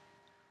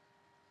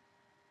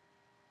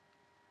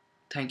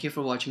 Thank you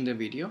for watching the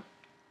video.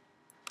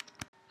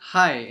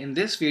 Hi, in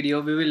this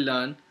video we will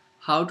learn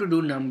how to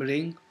do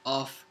numbering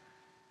of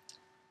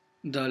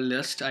the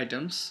list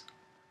items.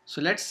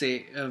 So let's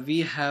say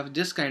we have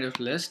this kind of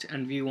list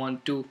and we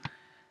want to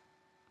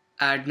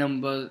add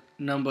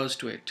numbers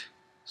to it.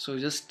 So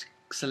just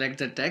select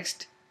the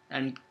text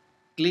and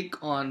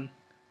click on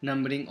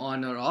numbering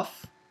on or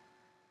off,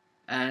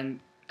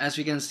 and as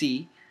we can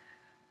see,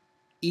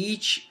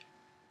 each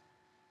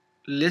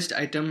list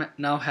item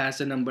now has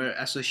a number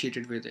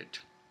associated with it.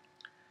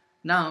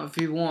 Now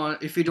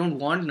if we don't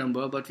want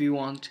number but we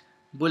want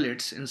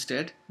bullets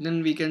instead,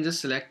 then we can just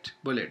select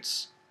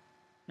bullets,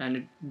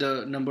 and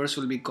the numbers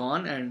will be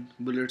gone and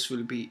bullets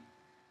will be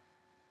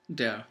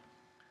there.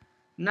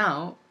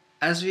 Now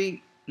as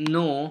we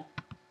know,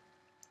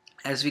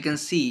 as we can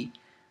see,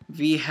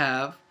 we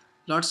have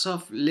lots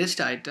of list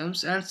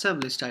items and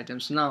sub list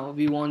items. Now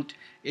we want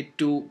it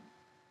to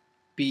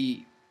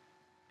be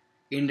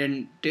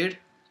indented,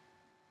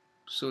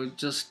 so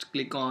just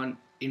click on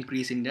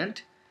increase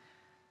indent,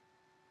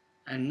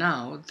 and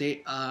now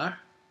they are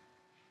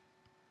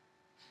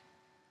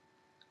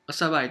a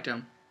sub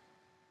item.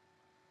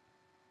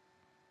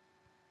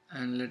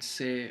 And let's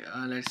see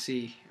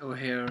over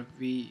here,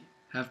 we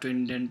have to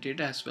indent it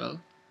as well,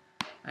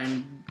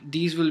 and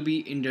these will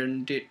be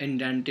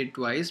indented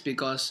twice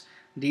because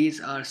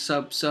these are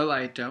sub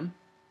item,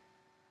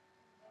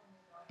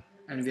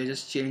 and we are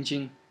just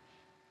changing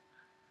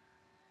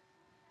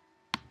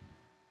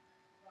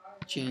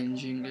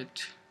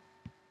it.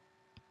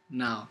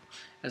 Now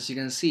as you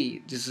can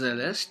see, this is a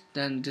list,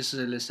 then this is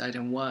a list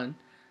item 1,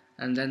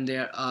 and then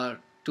there are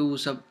two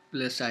sub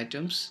list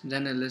items,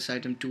 then a list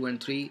item 2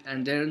 and 3,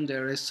 and then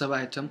there is sub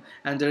item,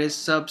 and there is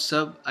sub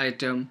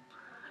item,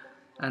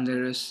 and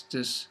there is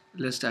this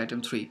list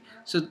item 3.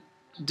 So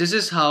this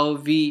is how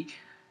we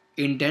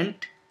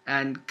indent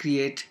and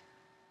create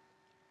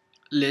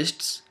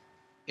lists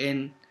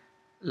in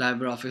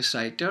LibreOffice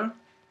Writer.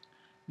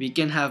 We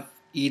can have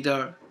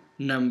either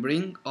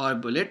numbering or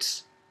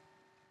bullets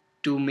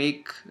to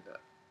make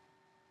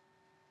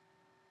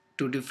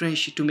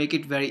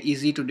it very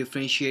easy to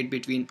differentiate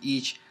between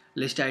each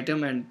list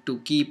item and to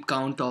keep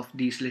count of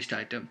these list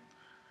item.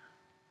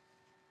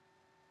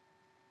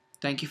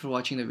 Thank you for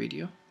watching the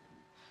video.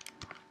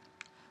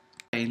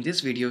 In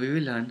this video we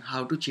will learn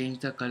how to change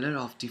the color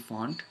of the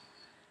font,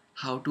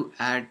 how to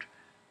add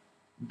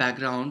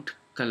background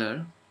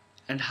color,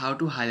 and how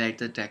to highlight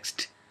the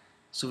text.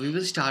 So we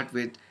will start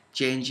with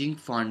changing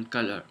font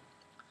color.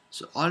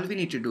 So all we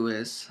need to do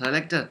is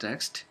select the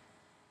text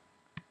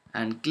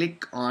and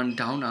click on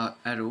down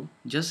arrow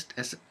just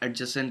as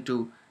adjacent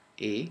to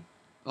A,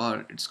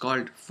 or it's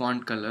called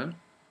font color.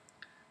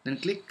 Then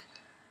click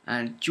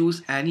and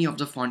choose any of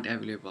the font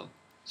available.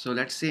 So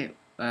let's say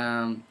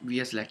we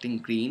are selecting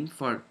green,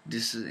 for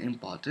this is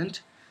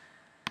important.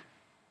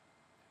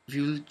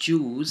 We will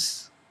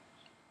choose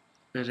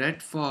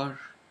red, for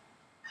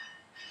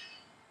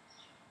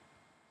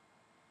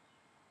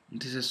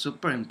this is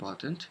super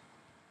important,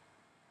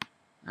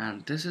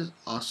 and this is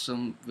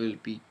awesome will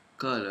be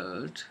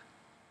colored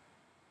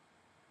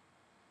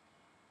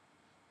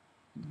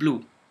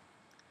blue.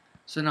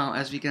 So now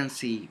as we can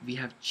see, we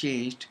have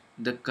changed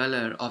the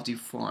color of the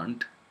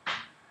font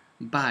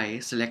by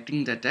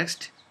selecting the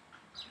text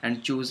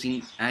and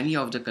choosing any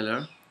of the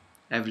color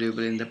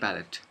available in the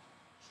palette.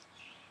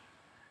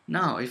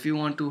 Now if you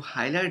want to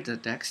highlight the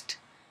text,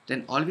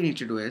 then all we need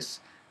to do is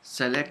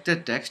select the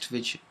text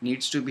which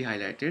needs to be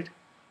highlighted,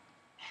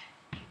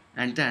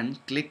 and then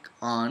click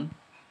on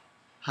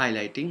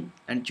highlighting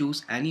and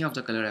choose any of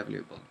the color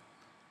available.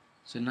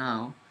 So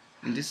now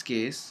in this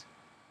case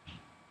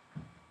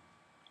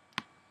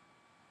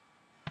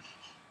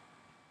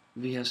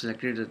we have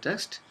selected the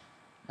text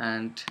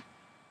and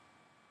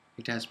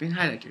it has been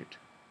highlighted.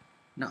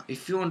 Now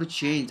if you want to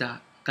change the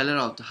color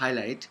of the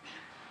highlight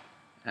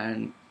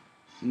and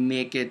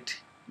make it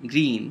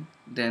green,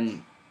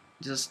 then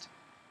just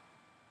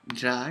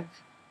drag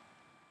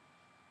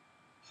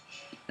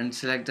and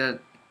select the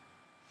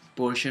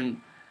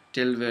portion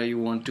till where you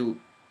want to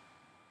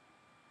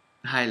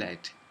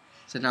highlight.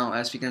 So now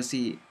as we can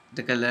see,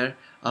 the color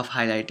of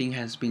highlighting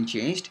has been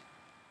changed,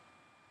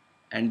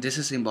 and this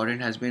is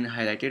important, has been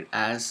highlighted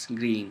as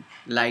green,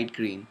 light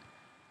green.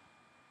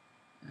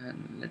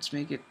 And let's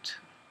make it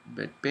a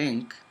bit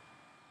pink.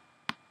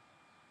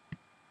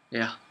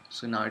 Yeah,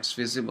 so now it's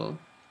visible.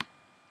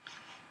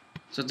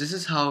 So this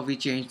is how we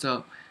change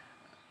the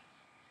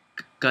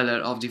color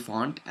of the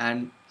font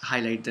and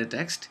highlight the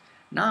text.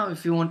 Now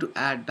if you want to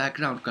add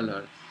background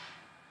color,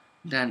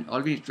 then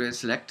all we need to do is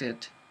select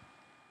it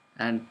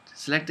and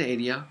select the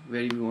area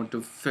where you want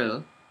to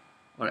fill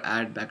or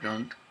add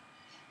background.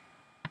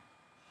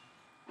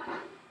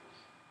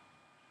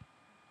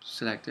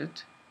 Select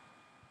it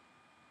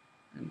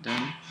and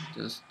then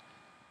just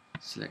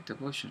select the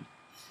portion.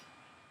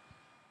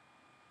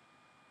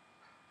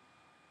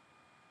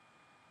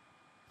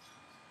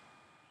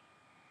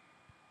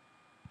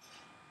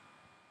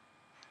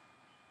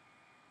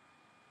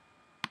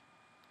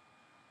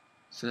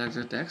 select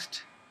the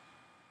text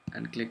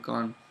and click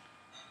on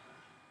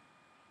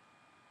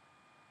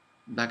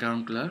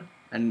background color,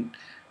 and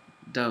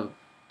the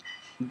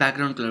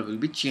background color will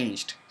be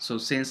changed. So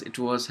since it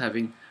was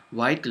having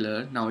white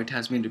color, now it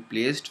has been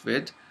replaced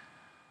with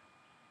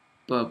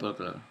purple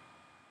color.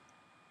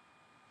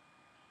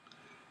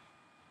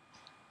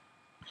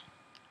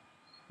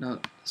 Now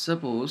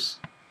suppose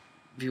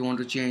we want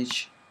to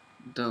change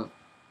the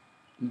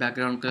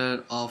background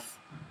color of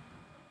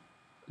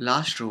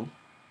last row,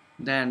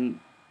 then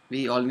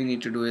all we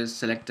need to do is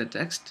select the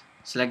text,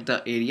 select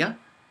the area,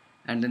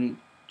 and then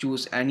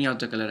choose any of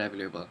the color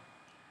available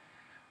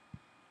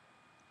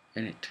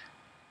in it.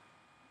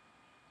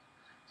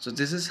 So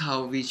this is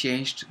how we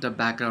changed the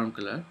background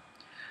color.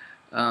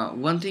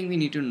 One thing we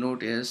need to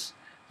note is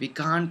we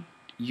can't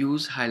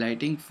use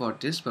highlighting for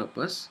this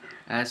purpose,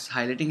 as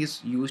highlighting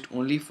is used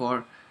only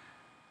for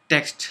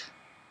text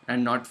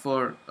and not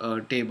for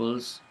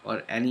tables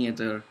or any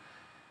other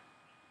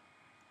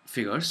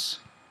figures.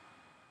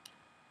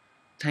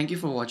 Thank you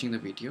for watching the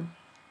video.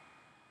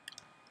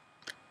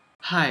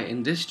 Hi,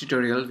 in this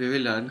tutorial we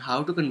will learn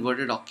how to convert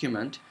a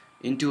document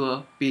into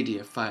a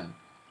PDF file.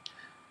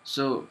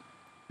 So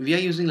we are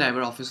using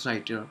LibreOffice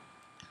right here.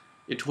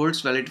 It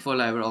holds valid for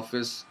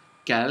LibreOffice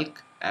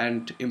Calc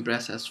and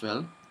Impress as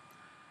well.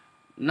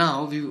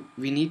 Now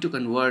we need to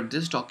convert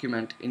this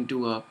document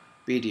into a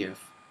PDF.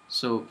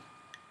 So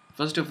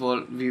first of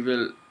all, we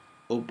will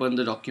open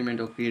the document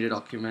or create a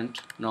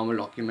document, normal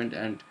document,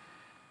 and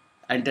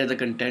enter the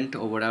content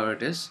or whatever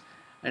it is.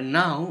 And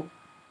now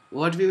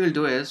what we will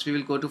do is we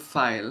will go to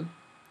File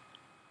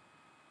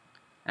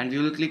and we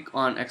will click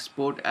on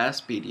Export as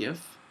PDF.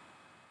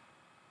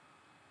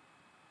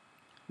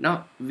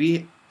 Now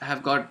we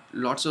have got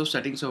lots of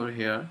settings over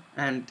here,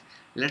 and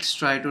let's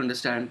try to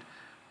understand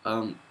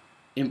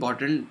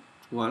important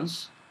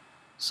ones.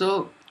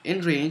 So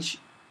in range,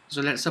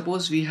 so let's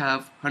suppose we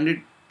have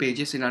 100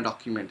 pages in our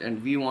document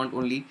and we want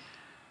only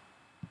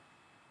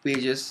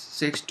pages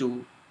 6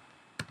 to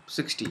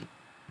 60.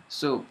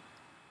 So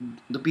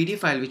the PDF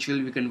file which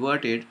will be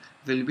converted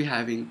will be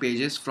having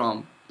pages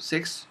from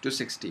 6 to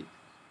 60.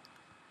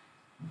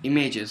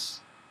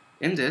 Images.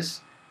 In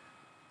this,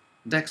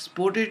 the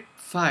exported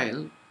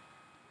file,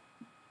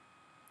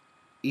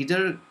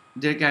 either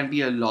there can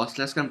be a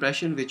lossless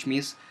compression, which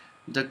means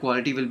the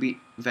quality will be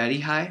very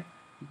high,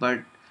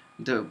 but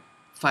the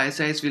file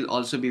size will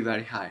also be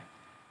very high.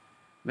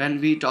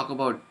 When we talk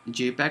about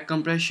JPEG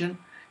compression,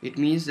 it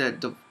means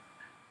that the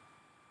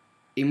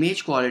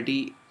image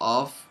quality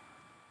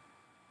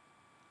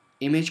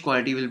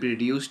will be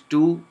reduced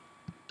to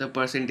the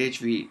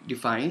percentage we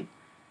define.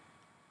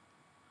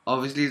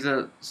 Obviously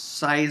the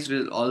size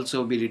will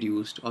also be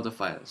reduced of the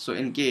file. So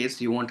in case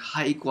you want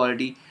high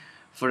quality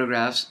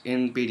photographs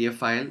in PDF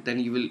file, then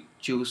you will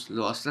choose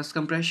lossless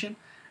compression,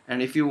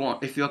 and if you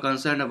are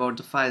concerned about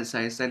the file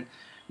size, then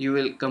you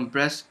will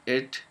compress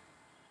it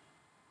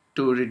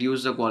to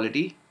reduce the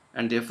quality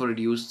and therefore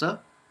reduce the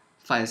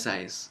file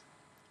size.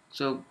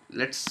 So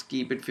let's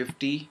keep it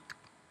 50,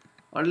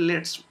 or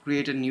let's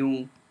create a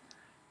new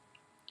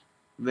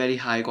very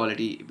high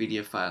quality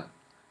PDF file.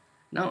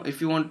 Now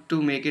if you want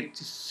to make it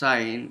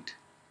signed,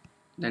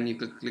 then you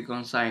can click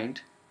on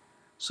signed.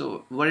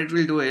 So what it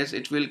will do is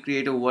it will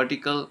create a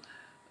vertical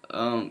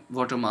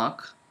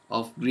watermark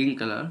of green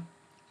color,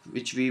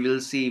 which we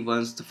will see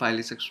once the file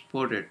is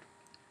exported.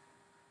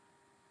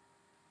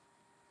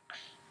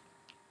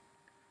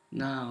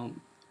 Now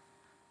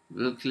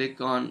we'll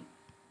click on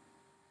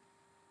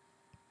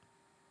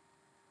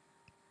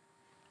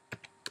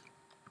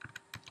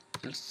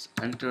let's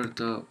enter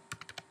the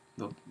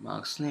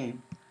bookmark's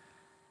name.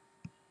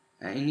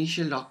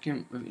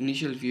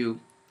 Initial view,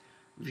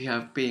 we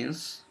have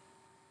panes.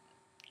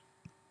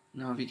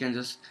 Now we can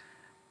just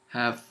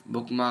have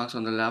bookmarks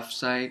on the left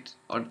side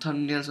or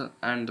thumbnails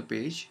and the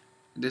page.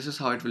 This is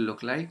how it will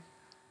look like.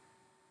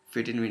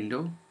 Fit in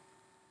window.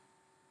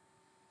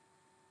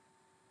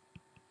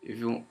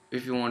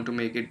 If you want to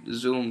make it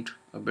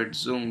a bit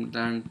zoomed,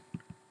 then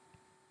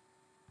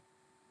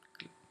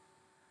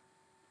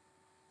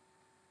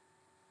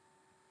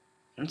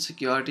and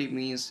security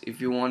means if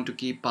you want to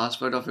keep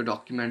password of your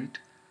document,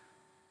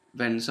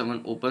 when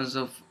someone opens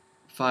the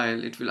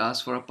file, it will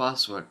ask for a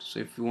password. So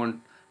if you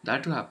want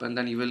that to happen,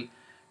 then you will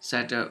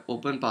set a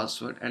open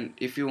password, and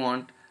if you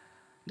want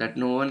that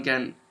no one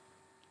can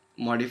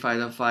modify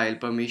the file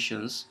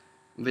permissions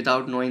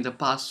without knowing the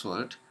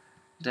password,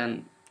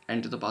 then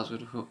enter the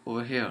password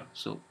over here.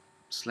 So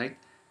it's like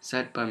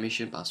set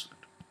permission password.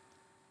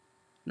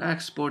 Now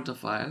export the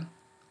file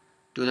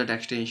to the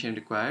extension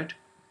required.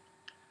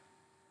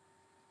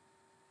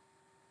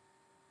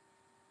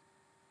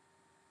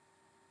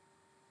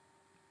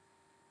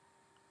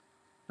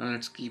 Now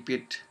let's keep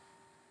it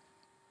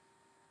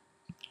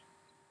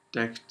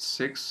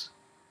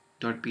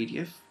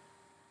text6.pdf.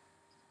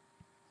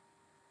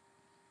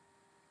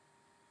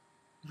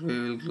 We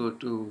will go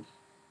to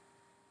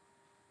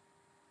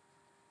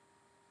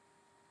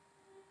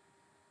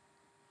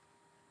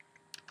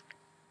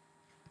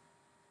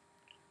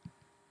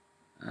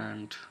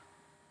and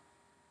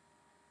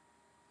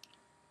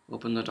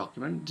Open the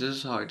document. This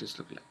is how it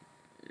is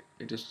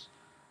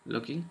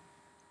looking.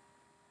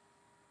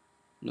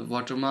 The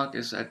watermark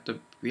is at the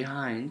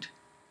behind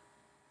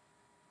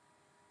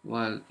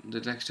while the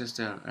text is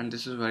there, and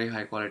this is very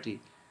high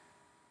quality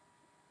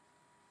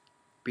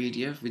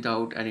PDF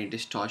without any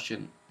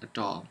distortion at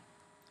all.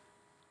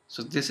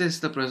 So this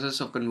is the process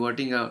of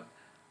converting a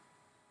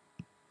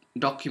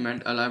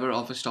document, a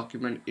LibreOffice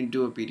document,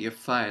 into a PDF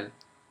file.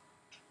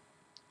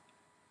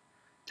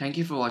 Thank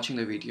you for watching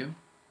the video.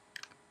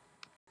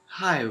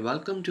 Hi,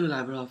 welcome to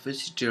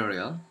LibreOffice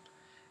tutorial.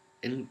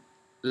 In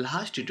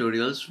last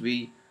tutorials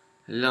we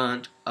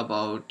learned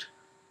about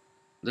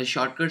the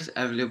shortcuts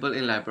available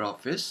in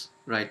LibreOffice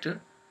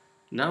Writer.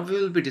 Now we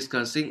will be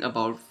discussing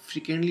about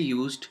frequently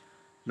used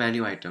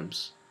menu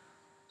items.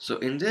 So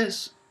in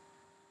this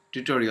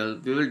tutorial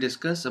we will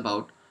discuss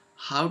about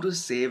how to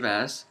save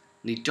as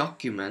the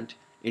document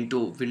into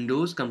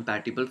Windows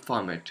compatible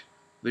format,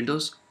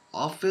 Windows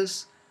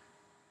Office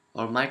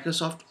or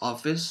Microsoft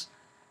Office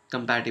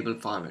compatible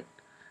format.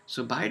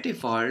 So by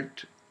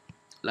default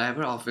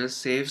LibreOffice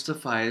saves the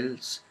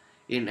files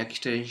in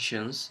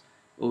extensions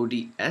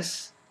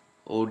ODS,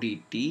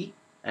 ODT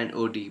and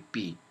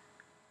ODP,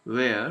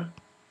 where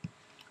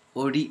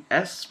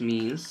ODS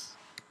means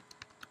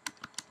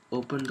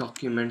Open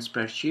Document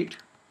Spreadsheet,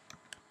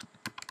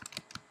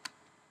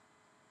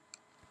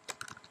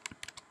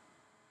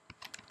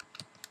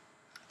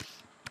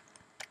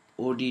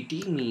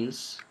 ODT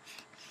means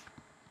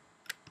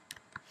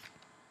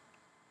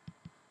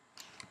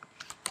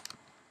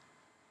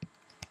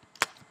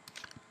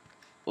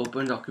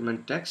Open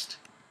Document Text,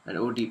 and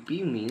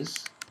ODP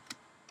means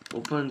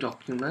Open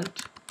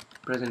Document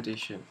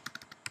Presentation.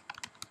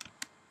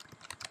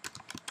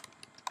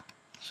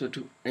 So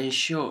to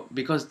ensure,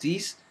 because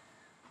these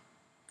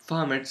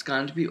formats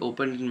can't be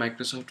opened in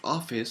Microsoft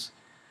Office,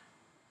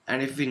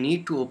 and if we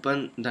need to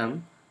open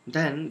them,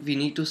 then we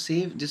need to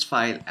save this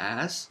file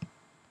as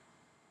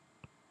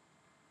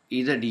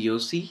either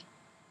DOC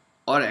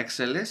or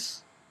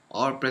XLS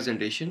or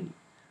presentation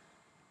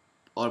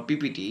or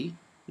PPT,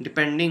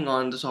 depending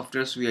on the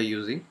softwares we are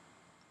using.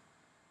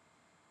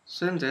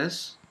 So in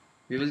this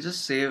we will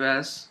just save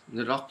as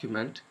the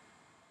document.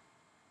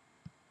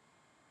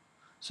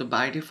 So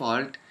by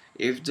default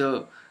if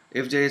there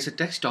is a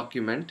text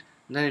document,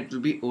 then it will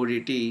be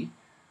ODT,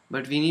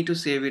 but we need to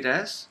save it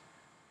as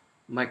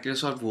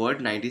Microsoft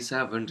Word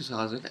 97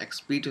 2000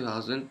 XP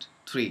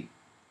 2003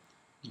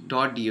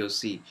 .doc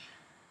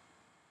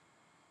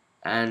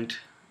and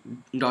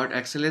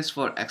 .xls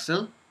for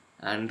Excel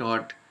and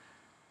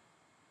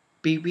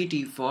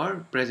 .ppt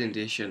for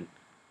presentation.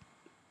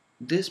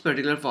 This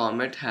particular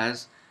format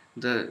has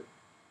the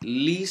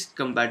least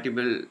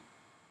compatibility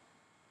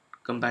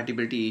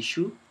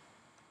issue,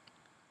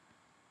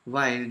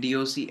 while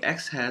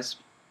DOCX has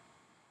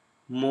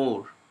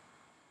more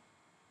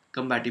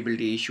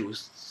compatibility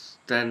issues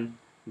than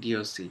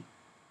DOC.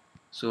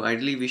 So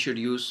ideally we should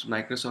use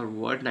Microsoft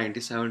Word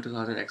 97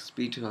 2000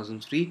 XP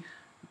 2003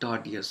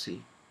 .doc.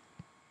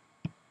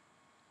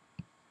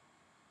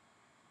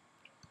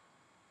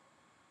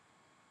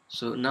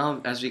 So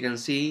now as we can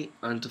see,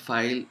 the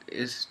file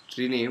is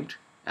renamed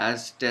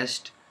as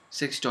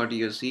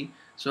test6.doc.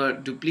 So a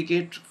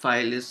duplicate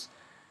file is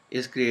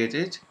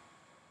created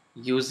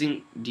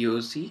using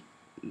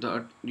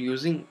doc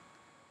using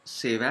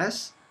save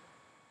as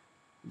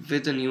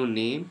with the new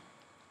name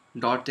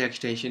dot the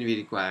extension we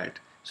required.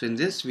 So in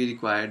this we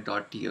required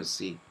 .doc.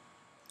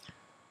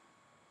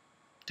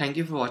 Thank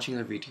you for watching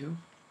the video.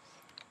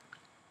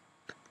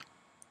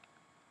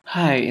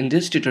 Hi, in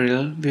this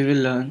tutorial we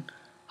will learn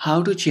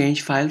how to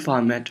change file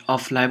format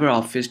of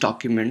LibreOffice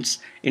documents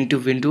into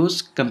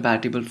Windows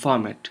compatible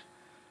format.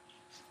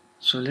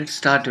 So let's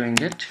start doing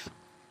it.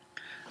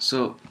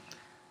 So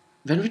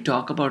when we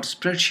talk about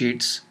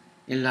spreadsheets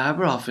in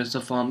LibreOffice,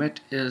 the format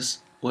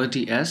is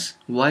ODS,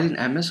 while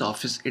in MS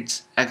Office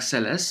it's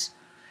XLS.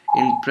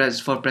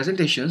 For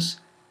presentations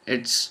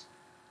it's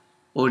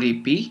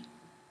ODP,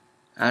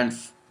 and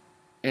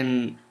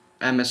in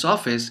MS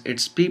Office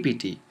it's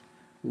PPT,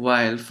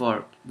 while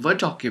for Word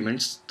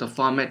documents the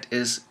format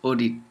is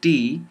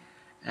ODT,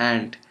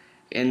 and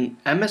in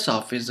MS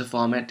Office the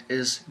format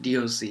is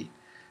DOC.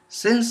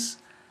 Since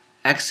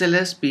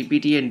XLS,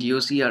 PPT and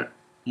DOC are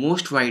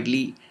most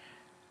widely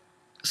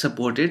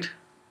supported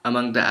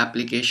among the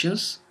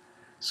applications,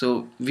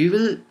 so we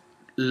will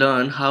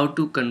learn how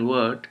to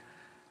convert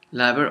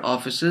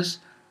LibreOffice's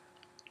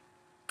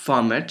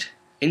format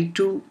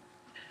into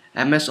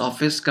MS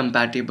Office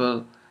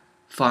compatible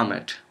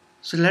format.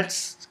 So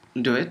let's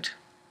do it.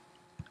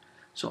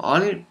 So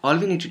all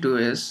we need to do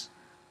is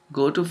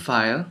go to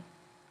File,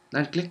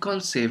 then click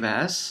on Save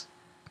As,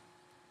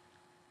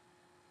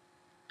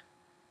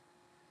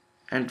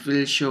 and it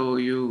will show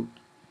you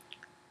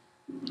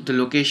the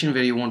location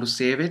where you want to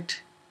save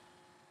it,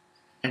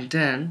 and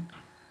then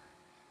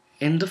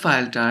in the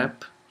file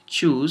type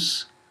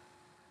choose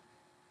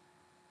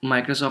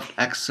Microsoft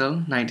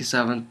Excel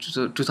 97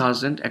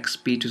 2000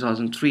 XP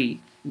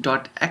 2003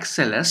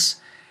 .xls.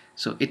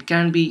 So it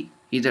can be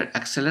either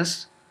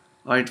XLS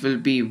or it will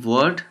be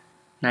Word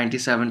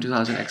 97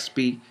 2000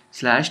 xp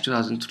slash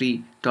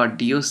 2003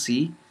 doc,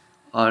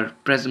 or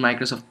present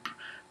Microsoft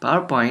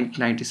PowerPoint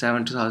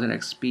 97 2000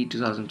 xp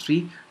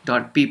 2003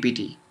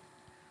 ppt.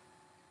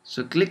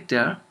 So click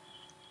there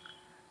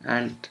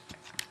and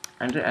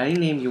enter any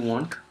name you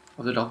want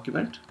of the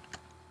document,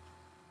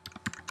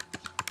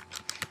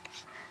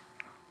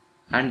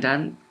 and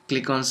then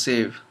click on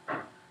save.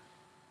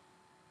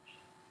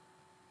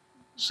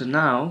 So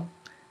now,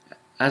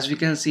 as we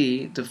can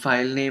see, the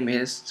file name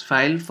is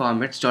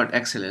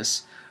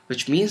fileformats.xls,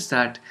 which means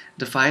that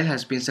the file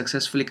has been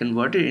successfully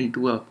converted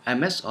into a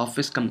MS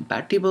Office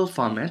compatible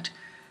format,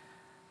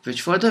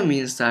 which further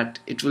means that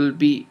it will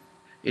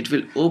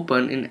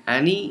open in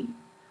any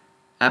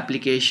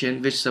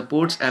application which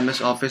supports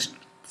MS Office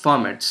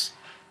formats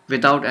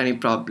without any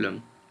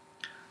problem.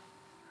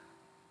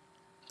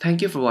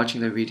 Thank you for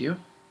watching the video.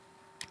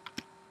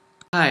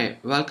 Hi,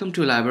 welcome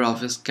to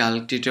LibreOffice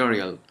Calc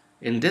tutorial.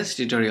 In this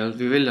tutorial,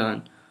 we will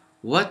learn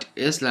what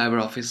is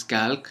LibreOffice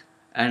Calc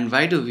and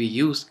why do we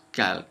use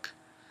Calc.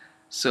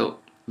 So,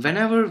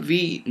 whenever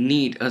we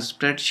need a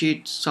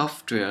spreadsheet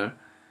software,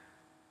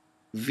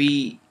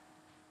 we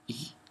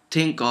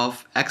think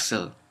of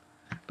Excel.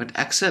 But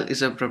Excel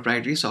is a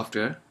proprietary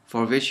software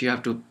for which you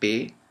have to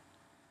pay,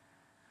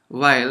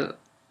 while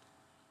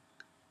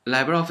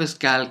LibreOffice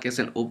Calc is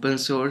an open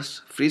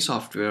source free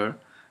software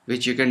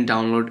which you can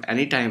download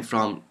anytime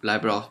from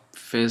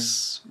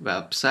LibreOffice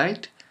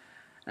website,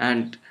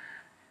 and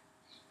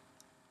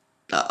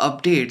the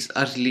updates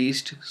are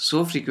released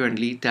so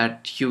frequently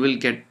that you will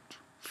get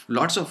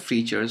lots of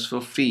features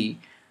for free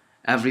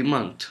every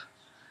month.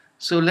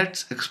 So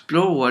let's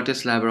explore what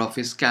is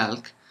LibreOffice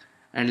Calc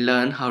and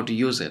learn how to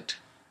use it.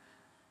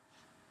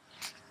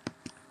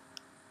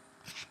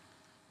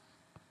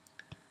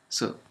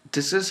 So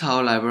this is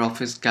how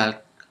LibreOffice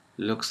Calc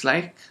looks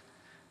like.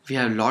 We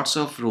have lots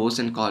of rows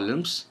and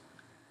columns.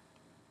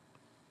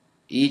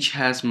 Each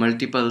has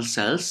multiple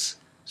cells,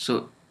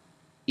 so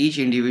each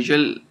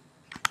individual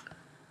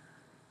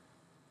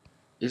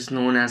is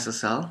known as a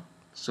cell.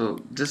 So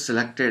this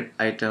selected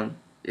item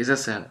is a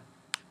cell,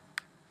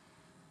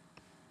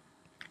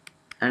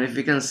 and if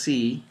we can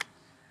see,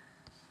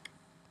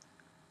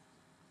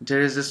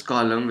 there is this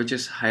column which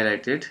is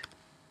highlighted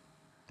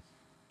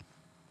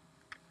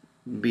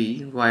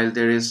B, while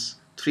there is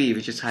 3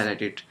 which is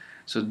highlighted.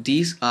 So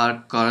these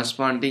are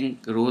corresponding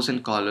rows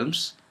and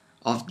columns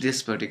of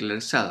this particular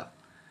cell.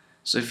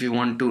 So if you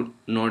want to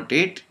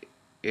notate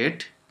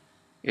it,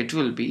 it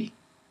will be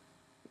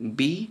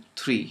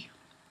B3,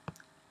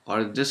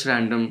 or this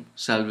random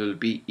cell will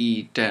be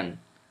E10,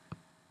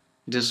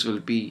 this will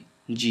be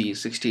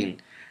G16.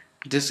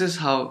 This is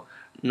how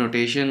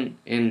notation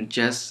in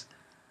chess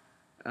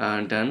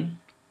done.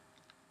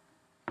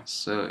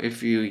 So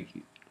if you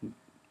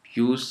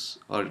use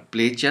or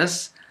play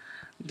chess,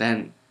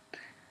 then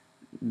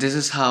this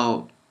is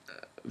how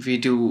we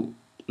do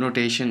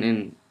notation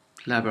in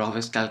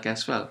LibreOffice Calc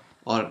as well,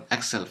 or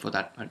Excel for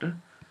that matter.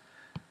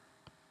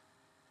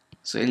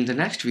 So in the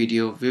next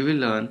video, we will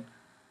learn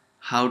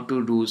how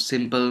to do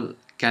simple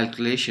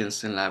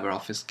calculations in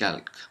LibreOffice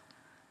Calc.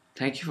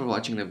 Thank you for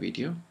watching the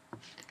video.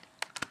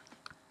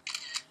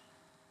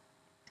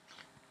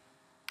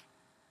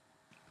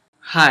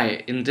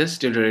 Hi, in this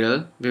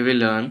tutorial, we will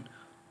learn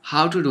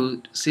how to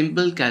do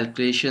simple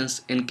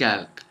calculations in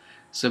Calc.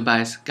 So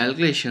by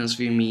calculations,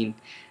 we mean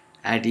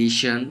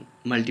addition,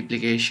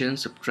 multiplication,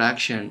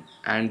 subtraction,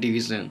 and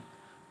division.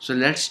 So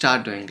let's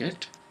start doing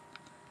it.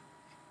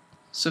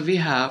 So we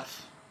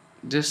have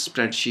this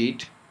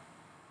spreadsheet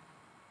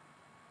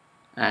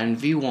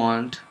and we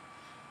want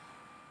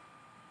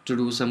to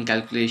do some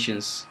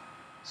calculations.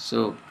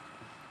 So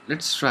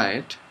let's try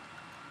it.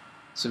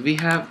 So we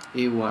have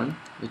A1,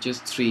 which is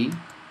 3,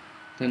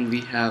 then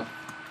we have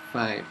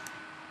 5,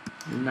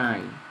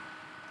 9,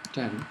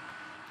 10.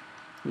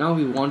 Now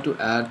we want to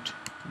add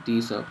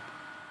these up.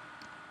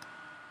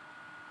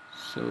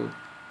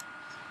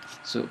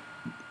 So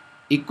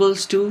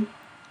equals to,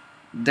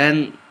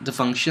 then the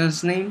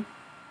function's name,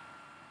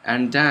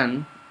 and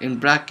then in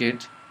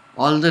bracket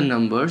all the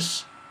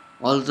numbers,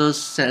 all the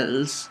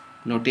cells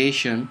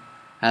notation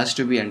has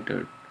to be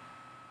entered,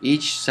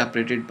 each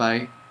separated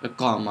by a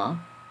comma.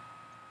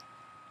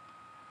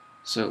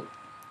 So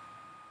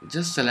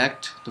just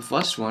select the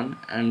first one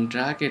and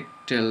drag it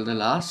till the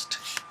last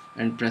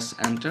and press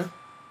enter.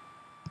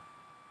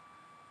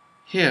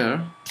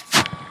 Here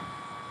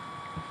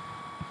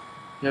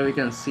we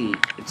can see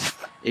it's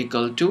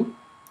equal to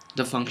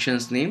the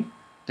function's name,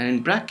 then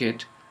in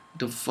bracket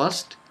the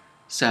first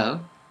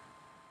cell,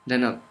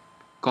 then a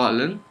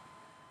colon,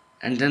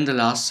 and then the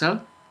last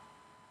cell,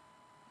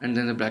 and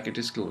then the bracket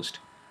is closed.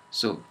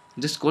 So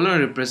this colon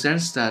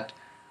represents that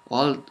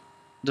all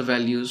the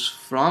values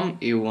from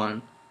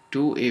A1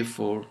 to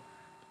A4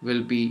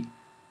 will be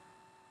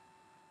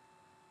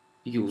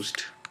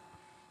used.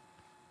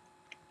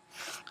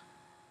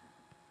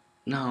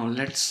 Now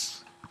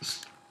let's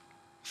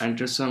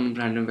enter some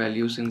random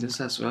values in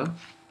this as well.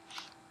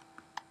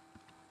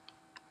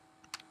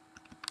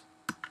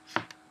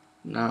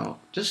 Now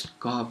just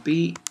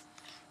copy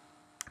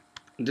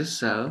this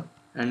cell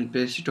and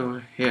paste it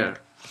over here.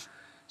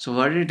 So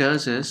what it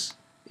does is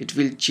it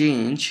will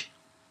change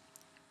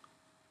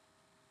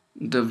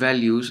the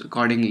values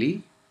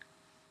accordingly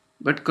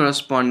but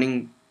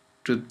corresponding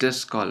to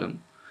this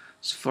column.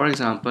 So for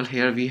example,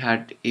 here we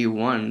had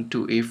A1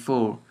 to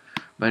A4,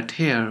 but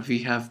here we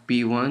have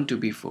B1 to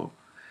B4.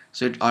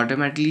 So it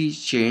automatically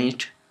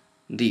changed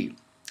the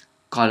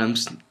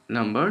columns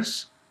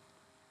numbers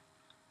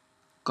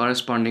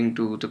corresponding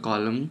to the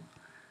column,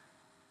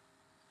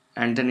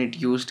 and then it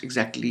used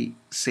exactly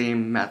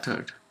same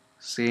method,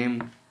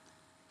 same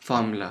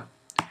formula.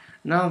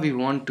 Now we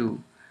want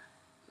to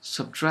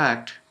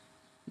subtract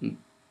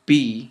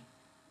B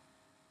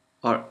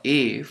or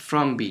A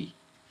from B.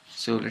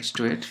 So let's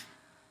do it.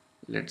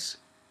 Let's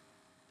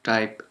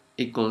type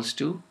equals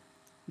to,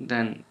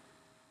 then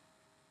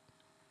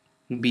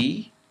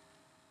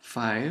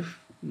B5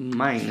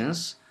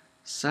 minus,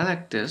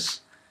 select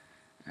this,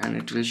 and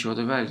it will show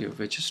the value,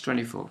 which is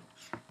 24.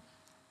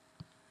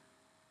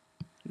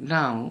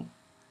 Now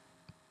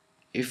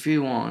if we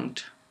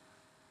want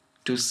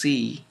to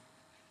see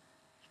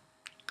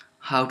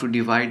how to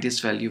divide this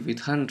value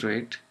with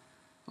 100,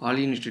 all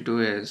you need to do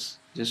is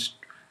just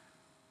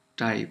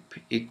type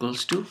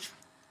equals to,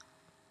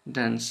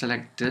 then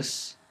select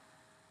this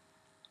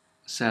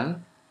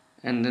cell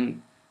and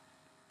then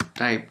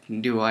type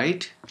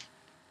divide,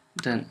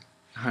 then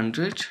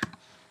 100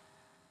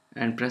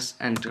 and press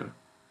enter.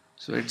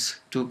 So it's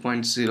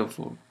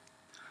 2.04.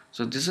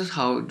 So this is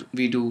how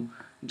we do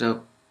the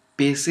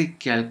basic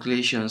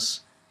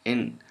calculations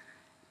in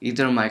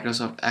either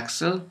Microsoft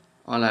Excel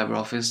or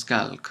LibreOffice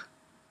Calc.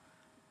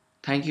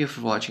 Thank you for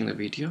watching the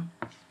video.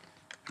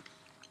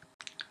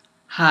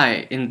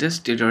 Hi, in this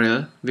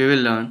tutorial we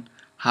will learn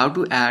how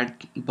to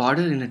add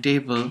border in a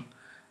table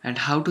and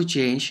how to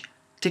change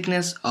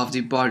thickness of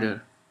the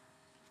border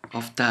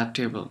of that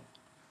table.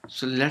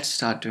 So let's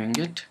start doing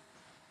it.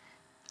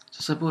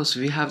 So suppose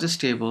we have this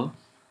table,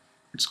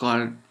 it's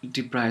called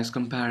the price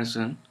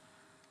comparison.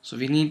 So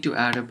we need to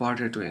add a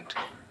border to it.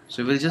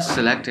 So we'll just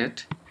select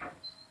it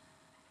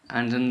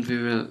and then we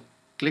will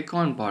click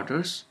on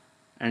borders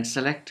and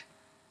select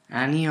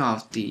any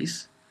of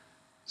these.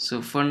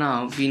 So for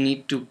now we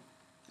need to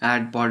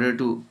add border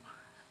to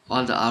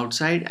all the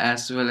outside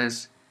as well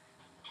as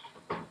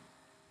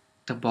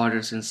the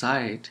borders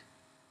inside.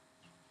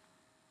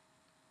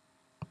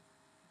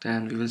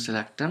 Then we will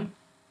select them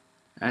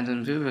and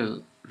then we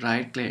will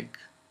right click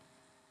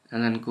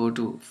and then go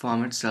to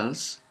format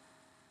cells.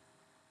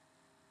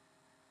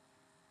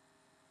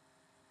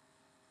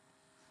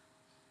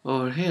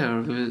 Over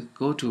here we will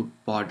go to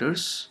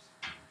borders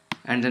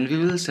and then we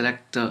will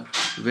select the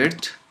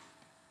width.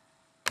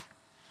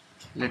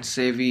 Let's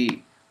say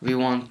we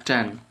want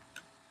 10.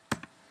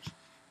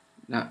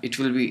 Now it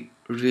will be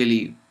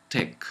really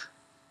thick,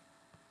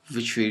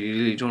 which we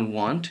really don't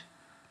want,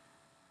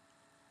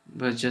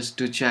 but just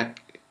to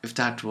check if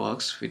that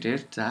works, we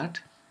did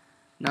that.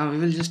 Now we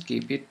will just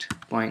keep it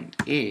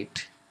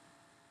 0.8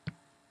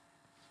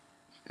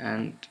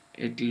 and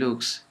it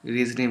looks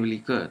reasonably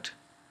good.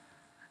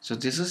 So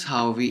this is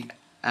how we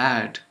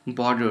add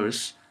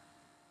borders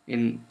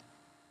in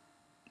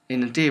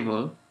a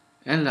table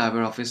in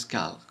LibreOffice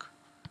Calc,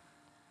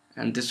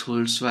 and this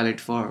holds valid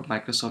for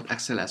Microsoft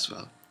Excel as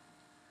well.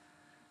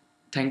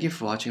 Thank you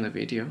for watching the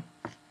video.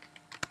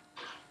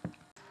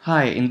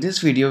 Hi, in this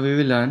video we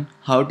will learn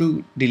how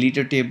to delete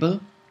a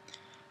table,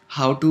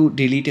 how to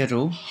delete a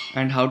row,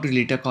 and how to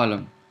delete a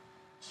column.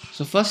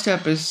 So first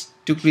step is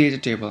to create a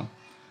table.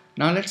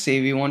 Now let's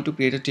say we want to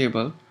create a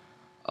table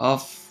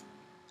of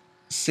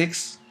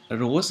 6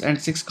 rows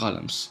and 6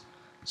 columns.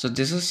 So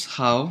this is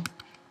how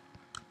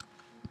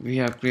we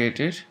have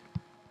created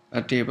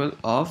a table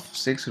of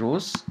 6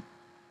 rows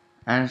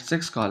and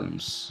 6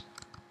 columns.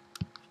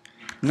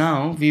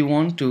 Now we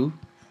want to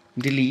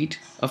delete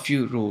a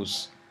few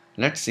rows.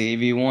 Let's say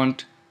we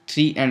want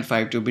 3 and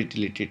 5 to be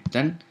deleted.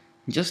 Then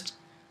just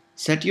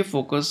set your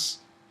focus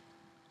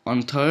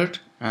on third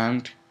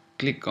and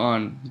click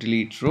on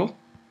delete row.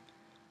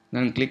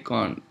 Then click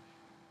on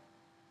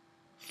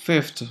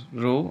fifth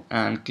row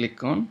and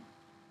click on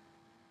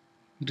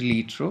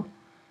delete row.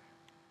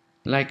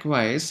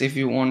 Likewise, if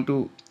you want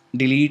to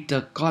delete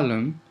the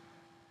column,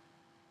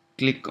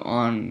 click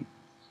on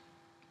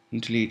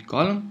delete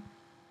column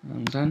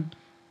and then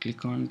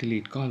click on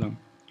delete column.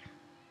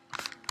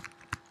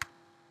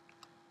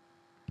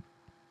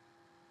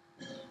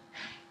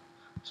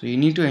 So you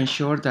need to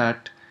ensure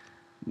that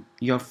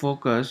your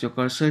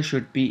cursor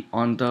should be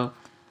on the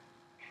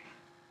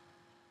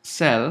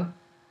cell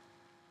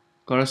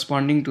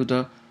corresponding to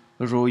the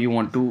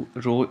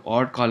row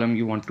or column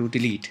you want to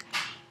delete.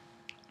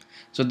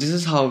 So this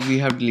is how we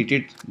have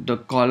deleted the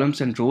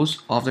columns and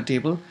rows of the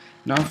table.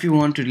 Now if you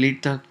want to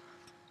delete the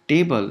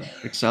table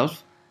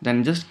itself,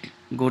 then just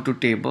go to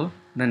table,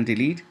 then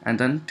delete, and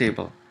then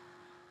table.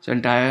 So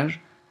entire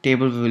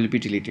table will be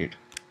deleted.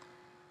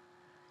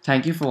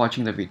 Thank you for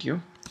watching the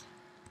video.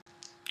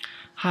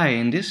 Hi,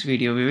 in this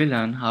video we will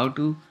learn how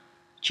to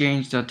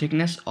change the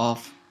thickness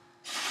of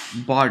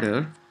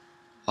border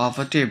of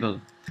a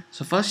table.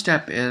 So first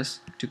step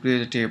is to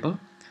create a table.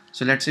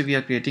 So let's say we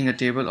are creating a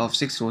table of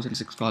 6 rows and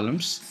 6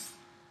 columns.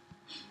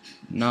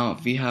 Now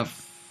we are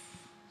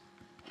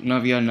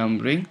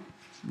numbering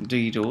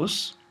the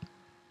rows.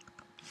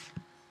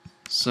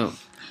 So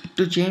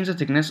to change the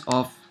thickness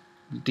of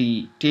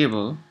the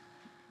table's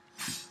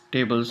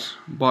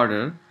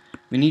border,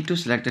 we need to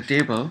select the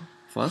table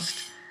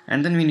first,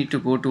 and then we need to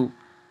go to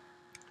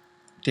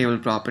table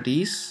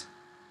properties,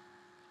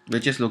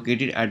 which is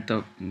located at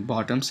the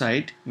bottom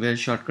side where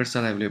shortcuts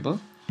are available.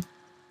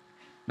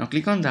 Now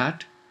click on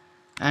that,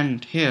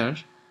 and here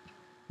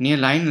near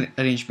line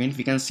arrangement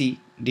we can see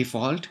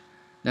default.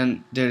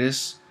 Then there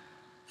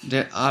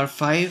are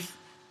 5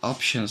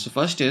 options. So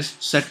first is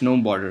set no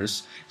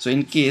borders. So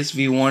in case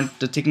we want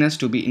the thickness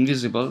to be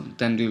invisible,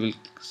 then we will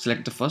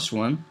select the first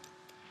one.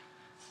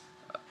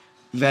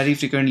 Very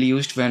frequently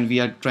used when we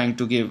are trying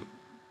to give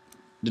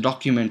the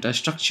document a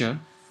structure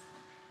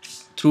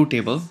through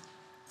table.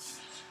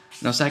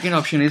 Now second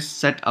option is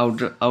set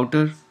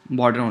outer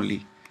border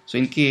only. So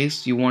in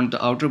case you want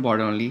the outer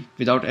border only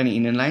without any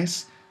inner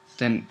lines,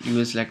 then you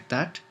will select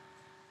that.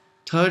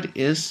 Third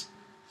is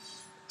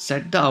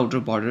set the outer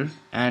border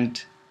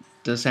and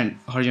the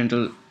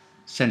horizontal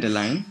center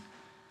line.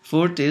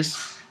 Fourth is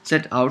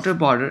set outer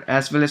border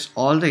as well as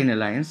all the inner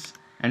lines.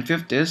 And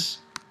fifth is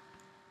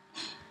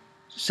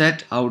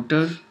set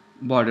outer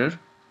border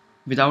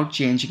without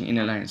changing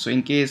inner lines. So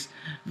in case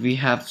we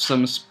have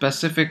some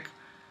specific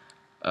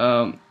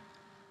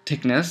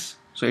thickness,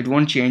 so it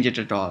won't change it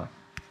at all.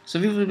 So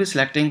we will be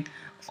selecting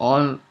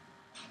all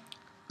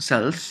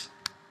cells,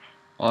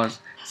 or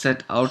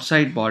set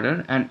outside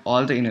border and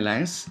all the inner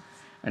lines,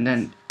 and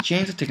then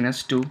change the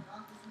thickness to,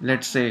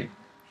 let's say,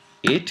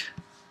 8.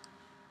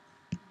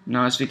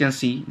 Now as we can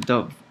see,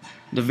 the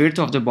width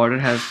of the border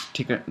has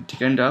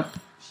thickened up.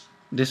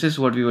 This is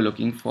what we were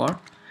looking for.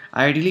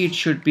 Ideally it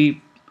should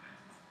be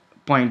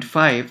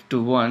 0.5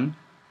 to 1,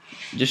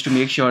 just to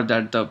make sure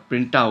that the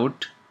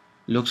printout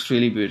looks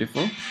really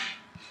beautiful.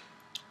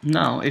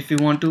 Now if we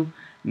want to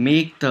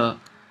make the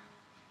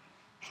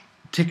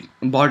thick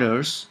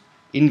borders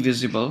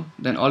invisible,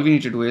 then all we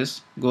need to do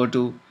is go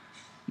to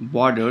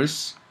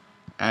borders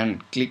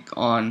and click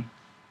on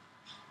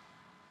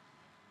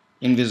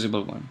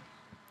invisible one.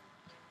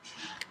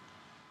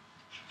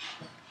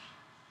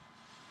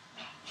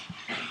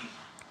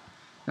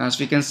 Now as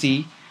we can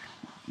see,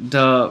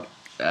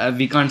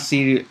 we can't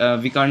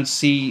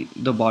see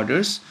the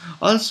borders.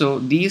 Also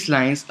these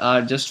lines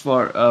are just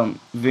for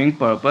viewing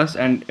purpose,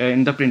 and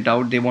in the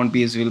printout they won't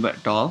be visible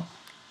at all.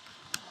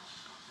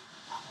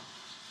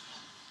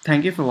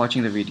 Thank you for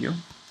watching the video.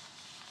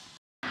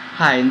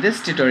 Hi, in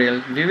this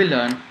tutorial we will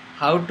learn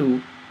how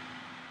to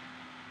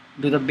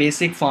do the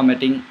basic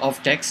formatting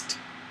of text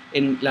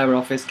in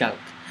LibreOffice Calc.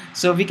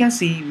 So we can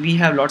see we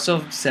have lots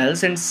of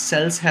cells, and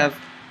cells have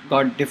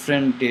got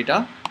different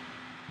data,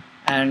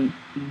 and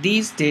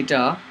these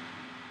data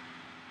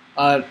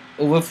are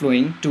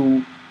overflowing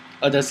to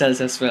other cells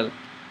as well.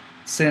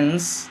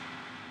 Since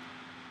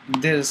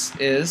this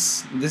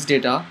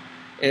data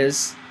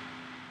is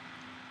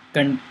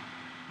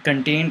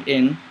contained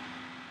in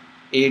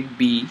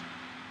 8B,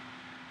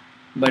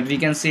 but we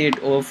can see it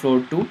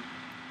overflowed to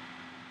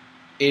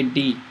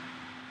 8D.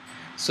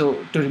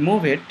 So to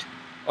remove it,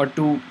 or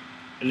to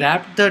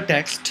wrap the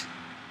text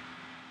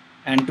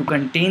and to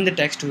contain the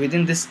text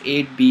within this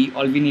 8B,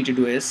 all we need to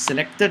do is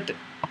select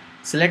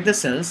the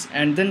cells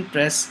and then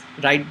press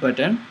right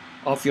button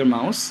of your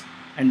mouse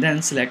and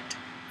then select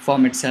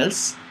format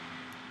cells,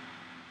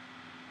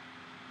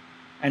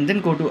 and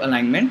then go to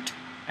alignment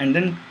and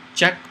then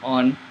check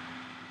on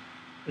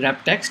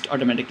wrap text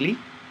automatically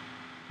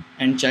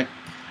and check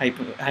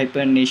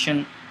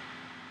hyphenation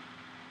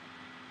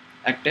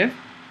active,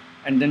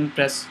 and then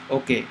press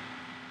OK.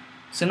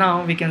 So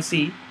now we can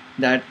see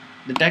that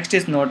the text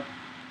is not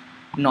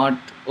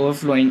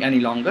overflowing any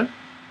longer.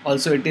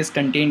 Also it is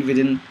contained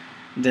within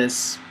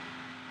this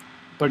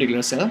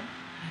particular cell.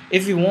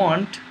 If we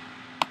want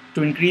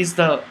to increase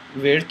the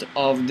width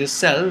of this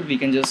cell, we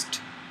can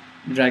just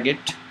drag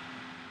it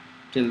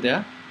till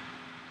there.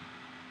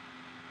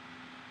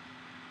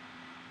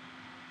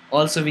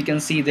 Also we can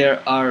see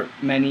there are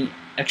many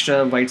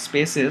extra white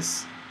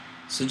spaces,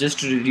 so just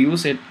to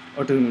reduce it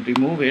or to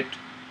remove it,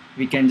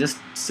 we can just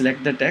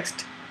select the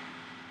text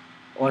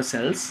or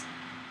cells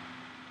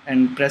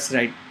and press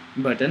right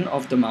button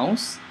of the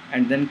mouse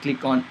and then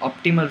click on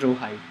optimal row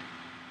height.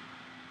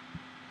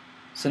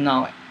 So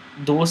now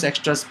those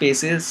extra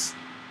spaces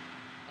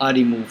are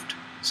removed.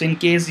 So in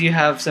case you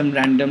have some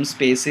random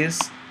spaces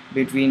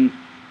between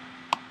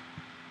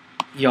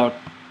your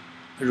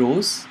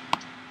rows,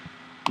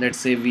 let's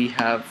say we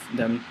have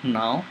them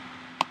now,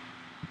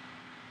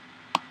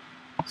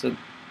 so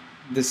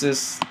this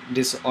is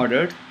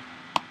disordered,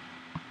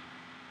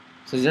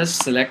 so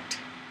just select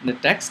the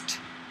text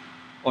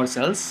or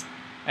cells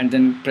and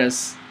then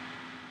press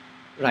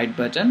right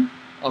button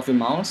of your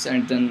mouse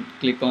and then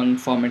click on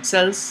format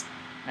cells,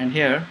 and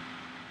here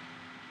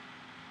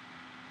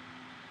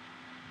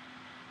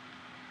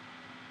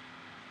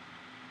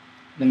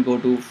then go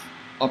to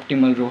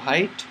optimal row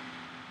height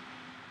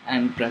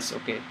and press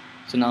OK.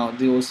 So now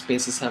those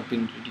spaces have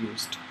been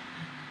reduced.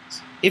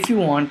 If you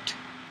want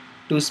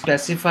to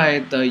specify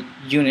the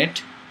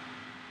unit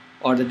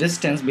or the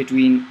distance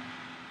between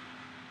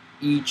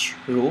each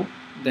row,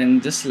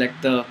 then just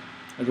select the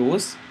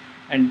rows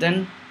and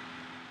then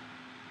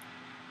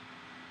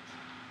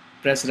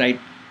press right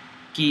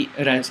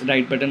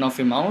button of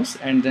your mouse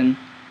and then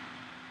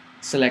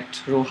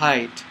select row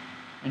height,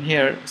 and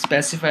here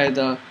specify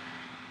the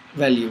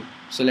value.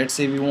 So let's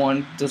say we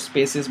want the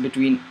spaces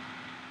between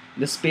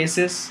the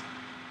spaces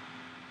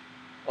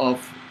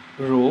of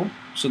row,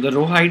 so the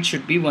row height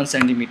should be 1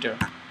 centimeter.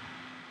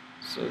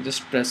 So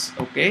just press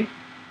OK.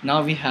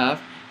 Now we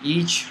have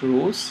each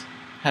rows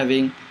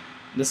having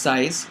the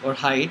size or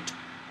height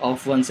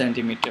of 1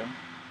 centimeter.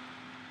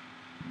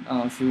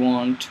 Now if you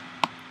want,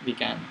 we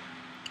can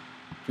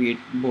create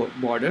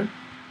border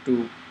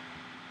to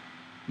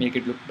make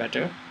it look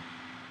better,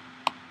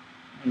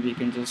 and we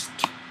can just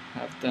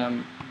have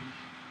them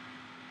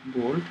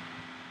bold.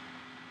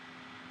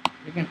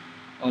 We can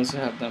also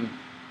have them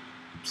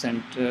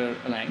center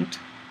aligned.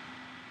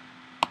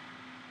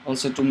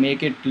 Also, to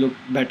make it look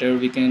better,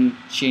 we can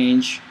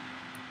change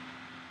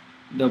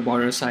the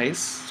border size.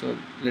 So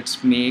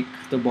let's make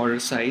the border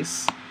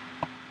size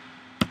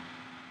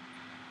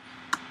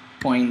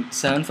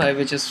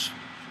 0.75,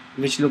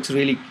 which looks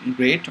really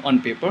great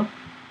on paper.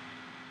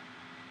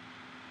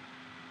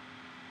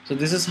 So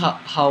this is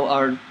how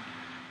our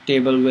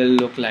table will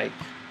look like.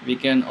 We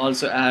can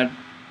also add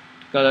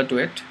color to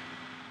it.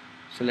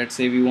 So let's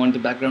say we want the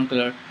background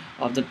color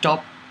of the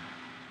top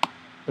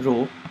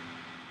row.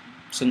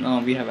 So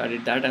now we have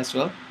added that as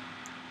well.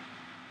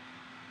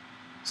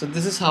 So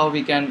this is how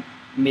we can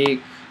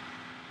make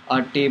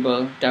our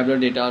tabular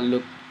data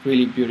look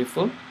really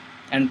beautiful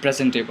and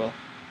presentable.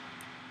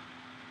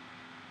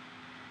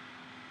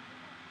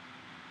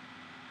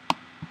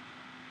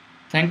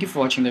 Thank you for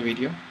watching the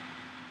video.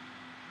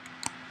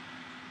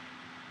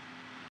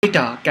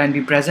 Data can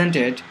be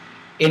presented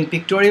in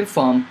pictorial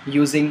form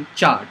using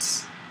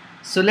charts.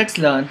 So let's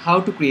learn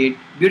how to create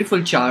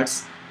beautiful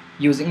charts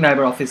using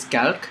LibreOffice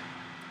Calc.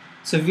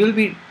 So we will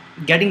be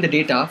getting the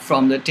data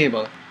from the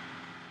table.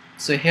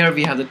 So here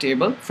we have the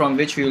table from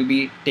which we will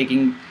be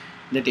taking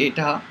the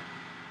data.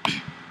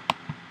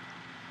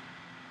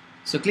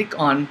 So click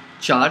on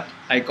chart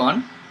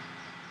icon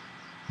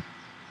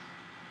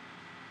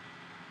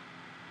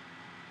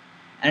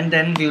and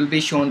then we will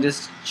be shown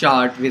this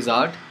chart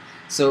wizard.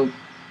 So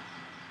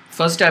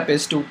first step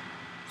is to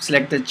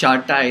select the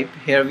chart type.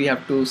 Here we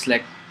have to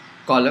select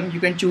column. You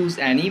can choose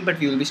any, but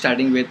we will be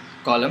starting with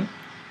column.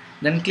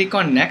 Then click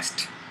on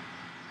next,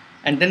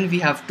 and then we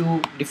have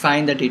to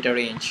define the data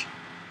range.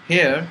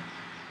 Here,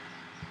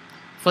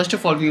 first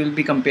of all, we will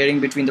be comparing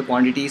between the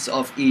quantities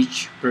of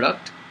each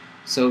product.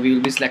 So we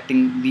will be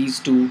selecting these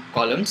two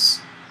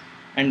columns,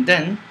 and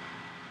then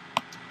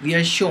we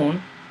are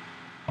shown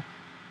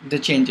the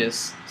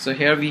changes. So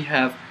here we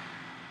have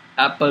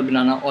apple,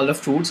 banana, all the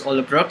fruits, all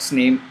the products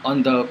name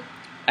on the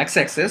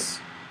x-axis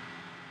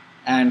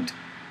and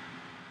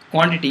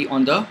quantity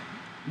on the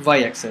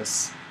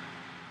y-axis.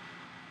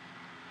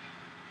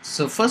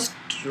 So first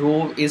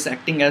row is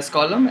acting as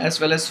column, as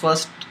well as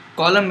first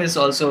column is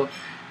also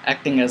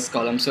acting as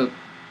column. So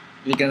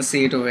we can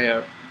see it over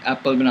here: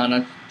 apple,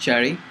 banana,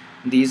 cherry.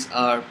 This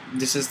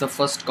is the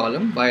first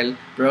column, while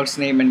products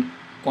name and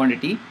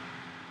quantity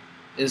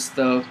is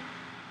the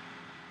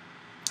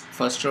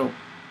first row.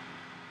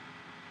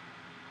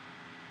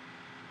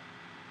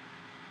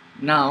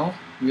 Now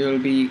we will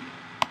be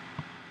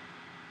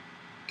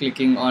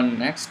clicking on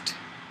next.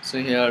 So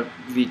here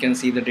we can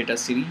see the data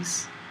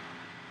series,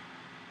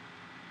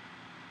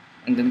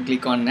 and then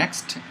click on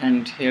next,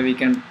 and here we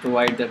can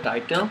provide the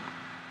title.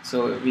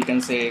 So we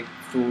can say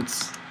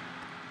fruits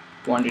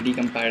quantity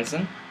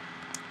comparison,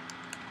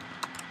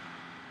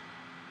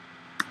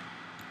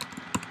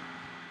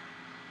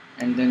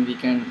 and then we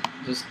can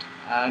just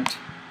add,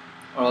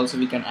 or also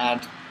we can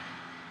add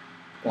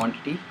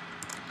quantity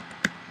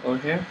over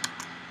here.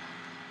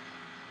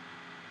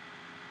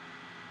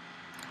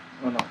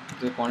 Oh no,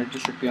 the quantity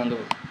should be on the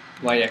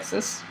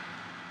y-axis.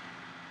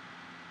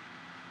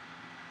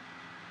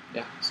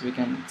 Yeah, so we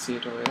can see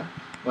it over here.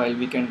 While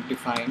we can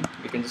define,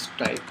 we can just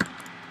type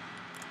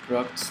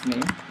product's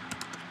name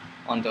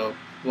on the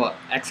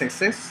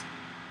x-axis.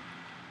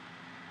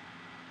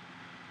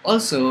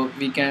 Also,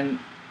 we can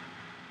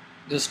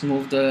just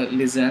move the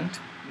legend.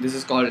 This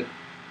is called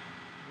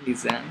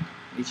legend.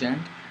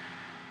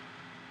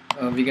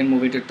 We can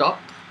move it to top,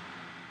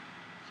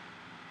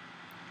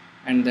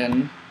 and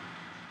then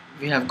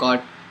we have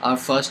got our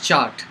first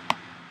chart,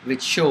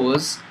 which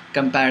shows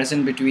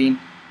comparison between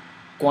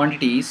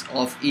quantities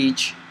of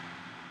each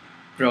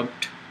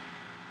product.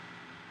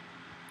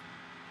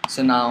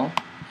 So now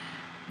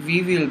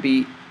we will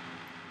be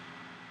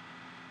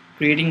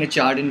creating a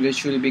chart in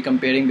which we will be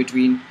comparing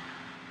between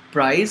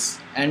price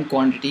and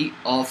quantity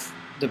of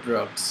the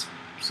products.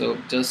 So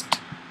just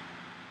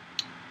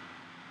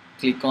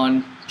click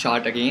on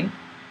chart again,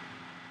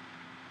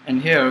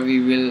 and here we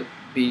will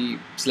be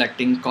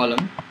selecting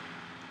column,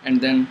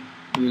 and then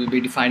we will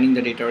be defining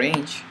the data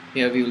range.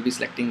 Here we will be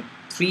selecting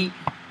 3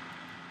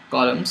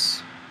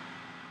 columns.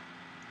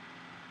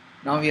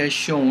 Now we are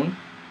shown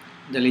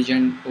the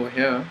legend over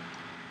here,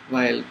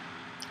 while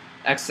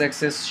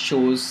x-axis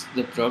shows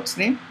the product's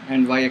name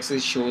and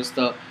y-axis shows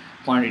the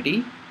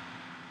quantity.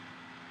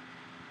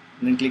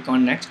 Then click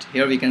on next.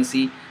 Here we can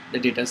see the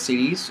data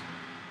series.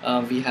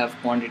 We have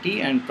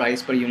quantity and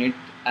price per unit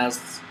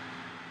as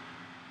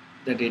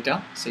the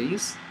data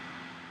series.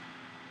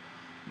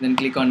 Then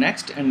click on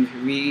next and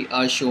we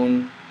are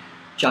shown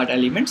chart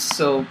elements.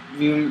 So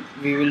we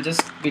will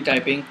just be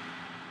typing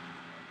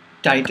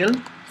title,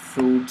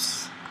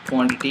 fruits,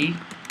 quantity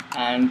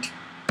and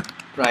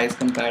price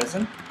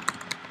comparison,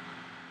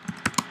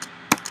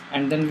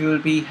 and then we will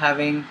be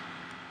having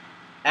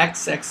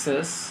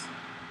x-axis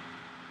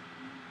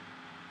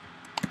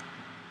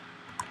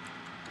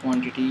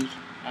quantity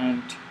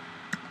and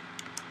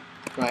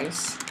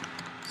price.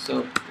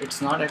 So it's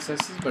not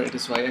x-axis but it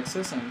is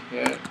y-axis, and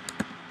here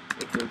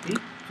it will be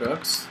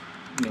products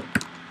name.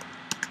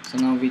 So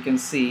now we can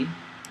see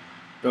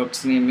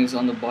product's name is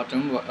on the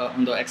bottom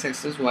on the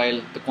x-axis,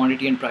 while the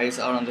quantity and price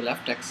are on the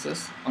left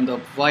axis, on the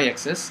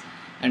y-axis,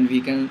 and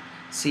we can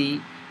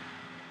see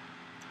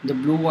the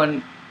blue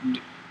one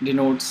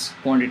denotes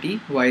quantity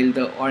while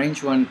the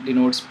orange one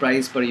denotes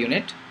price per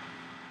unit.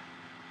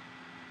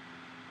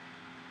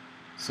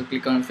 So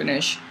click on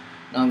finish.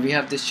 Now we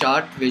have this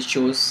chart which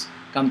shows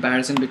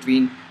comparison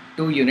between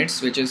 2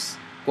 units, which is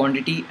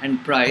quantity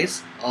and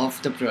price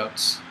of the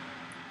products.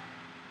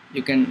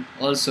 You can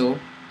also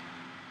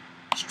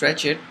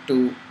stretch it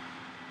to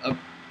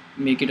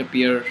make it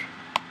appear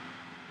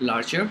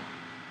larger.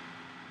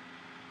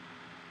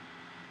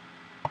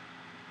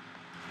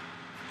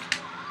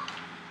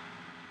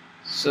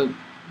 So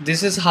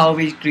this is how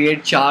we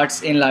create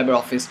charts in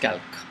LibreOffice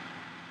Calc.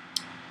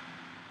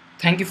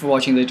 Thank you for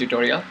watching the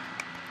tutorial.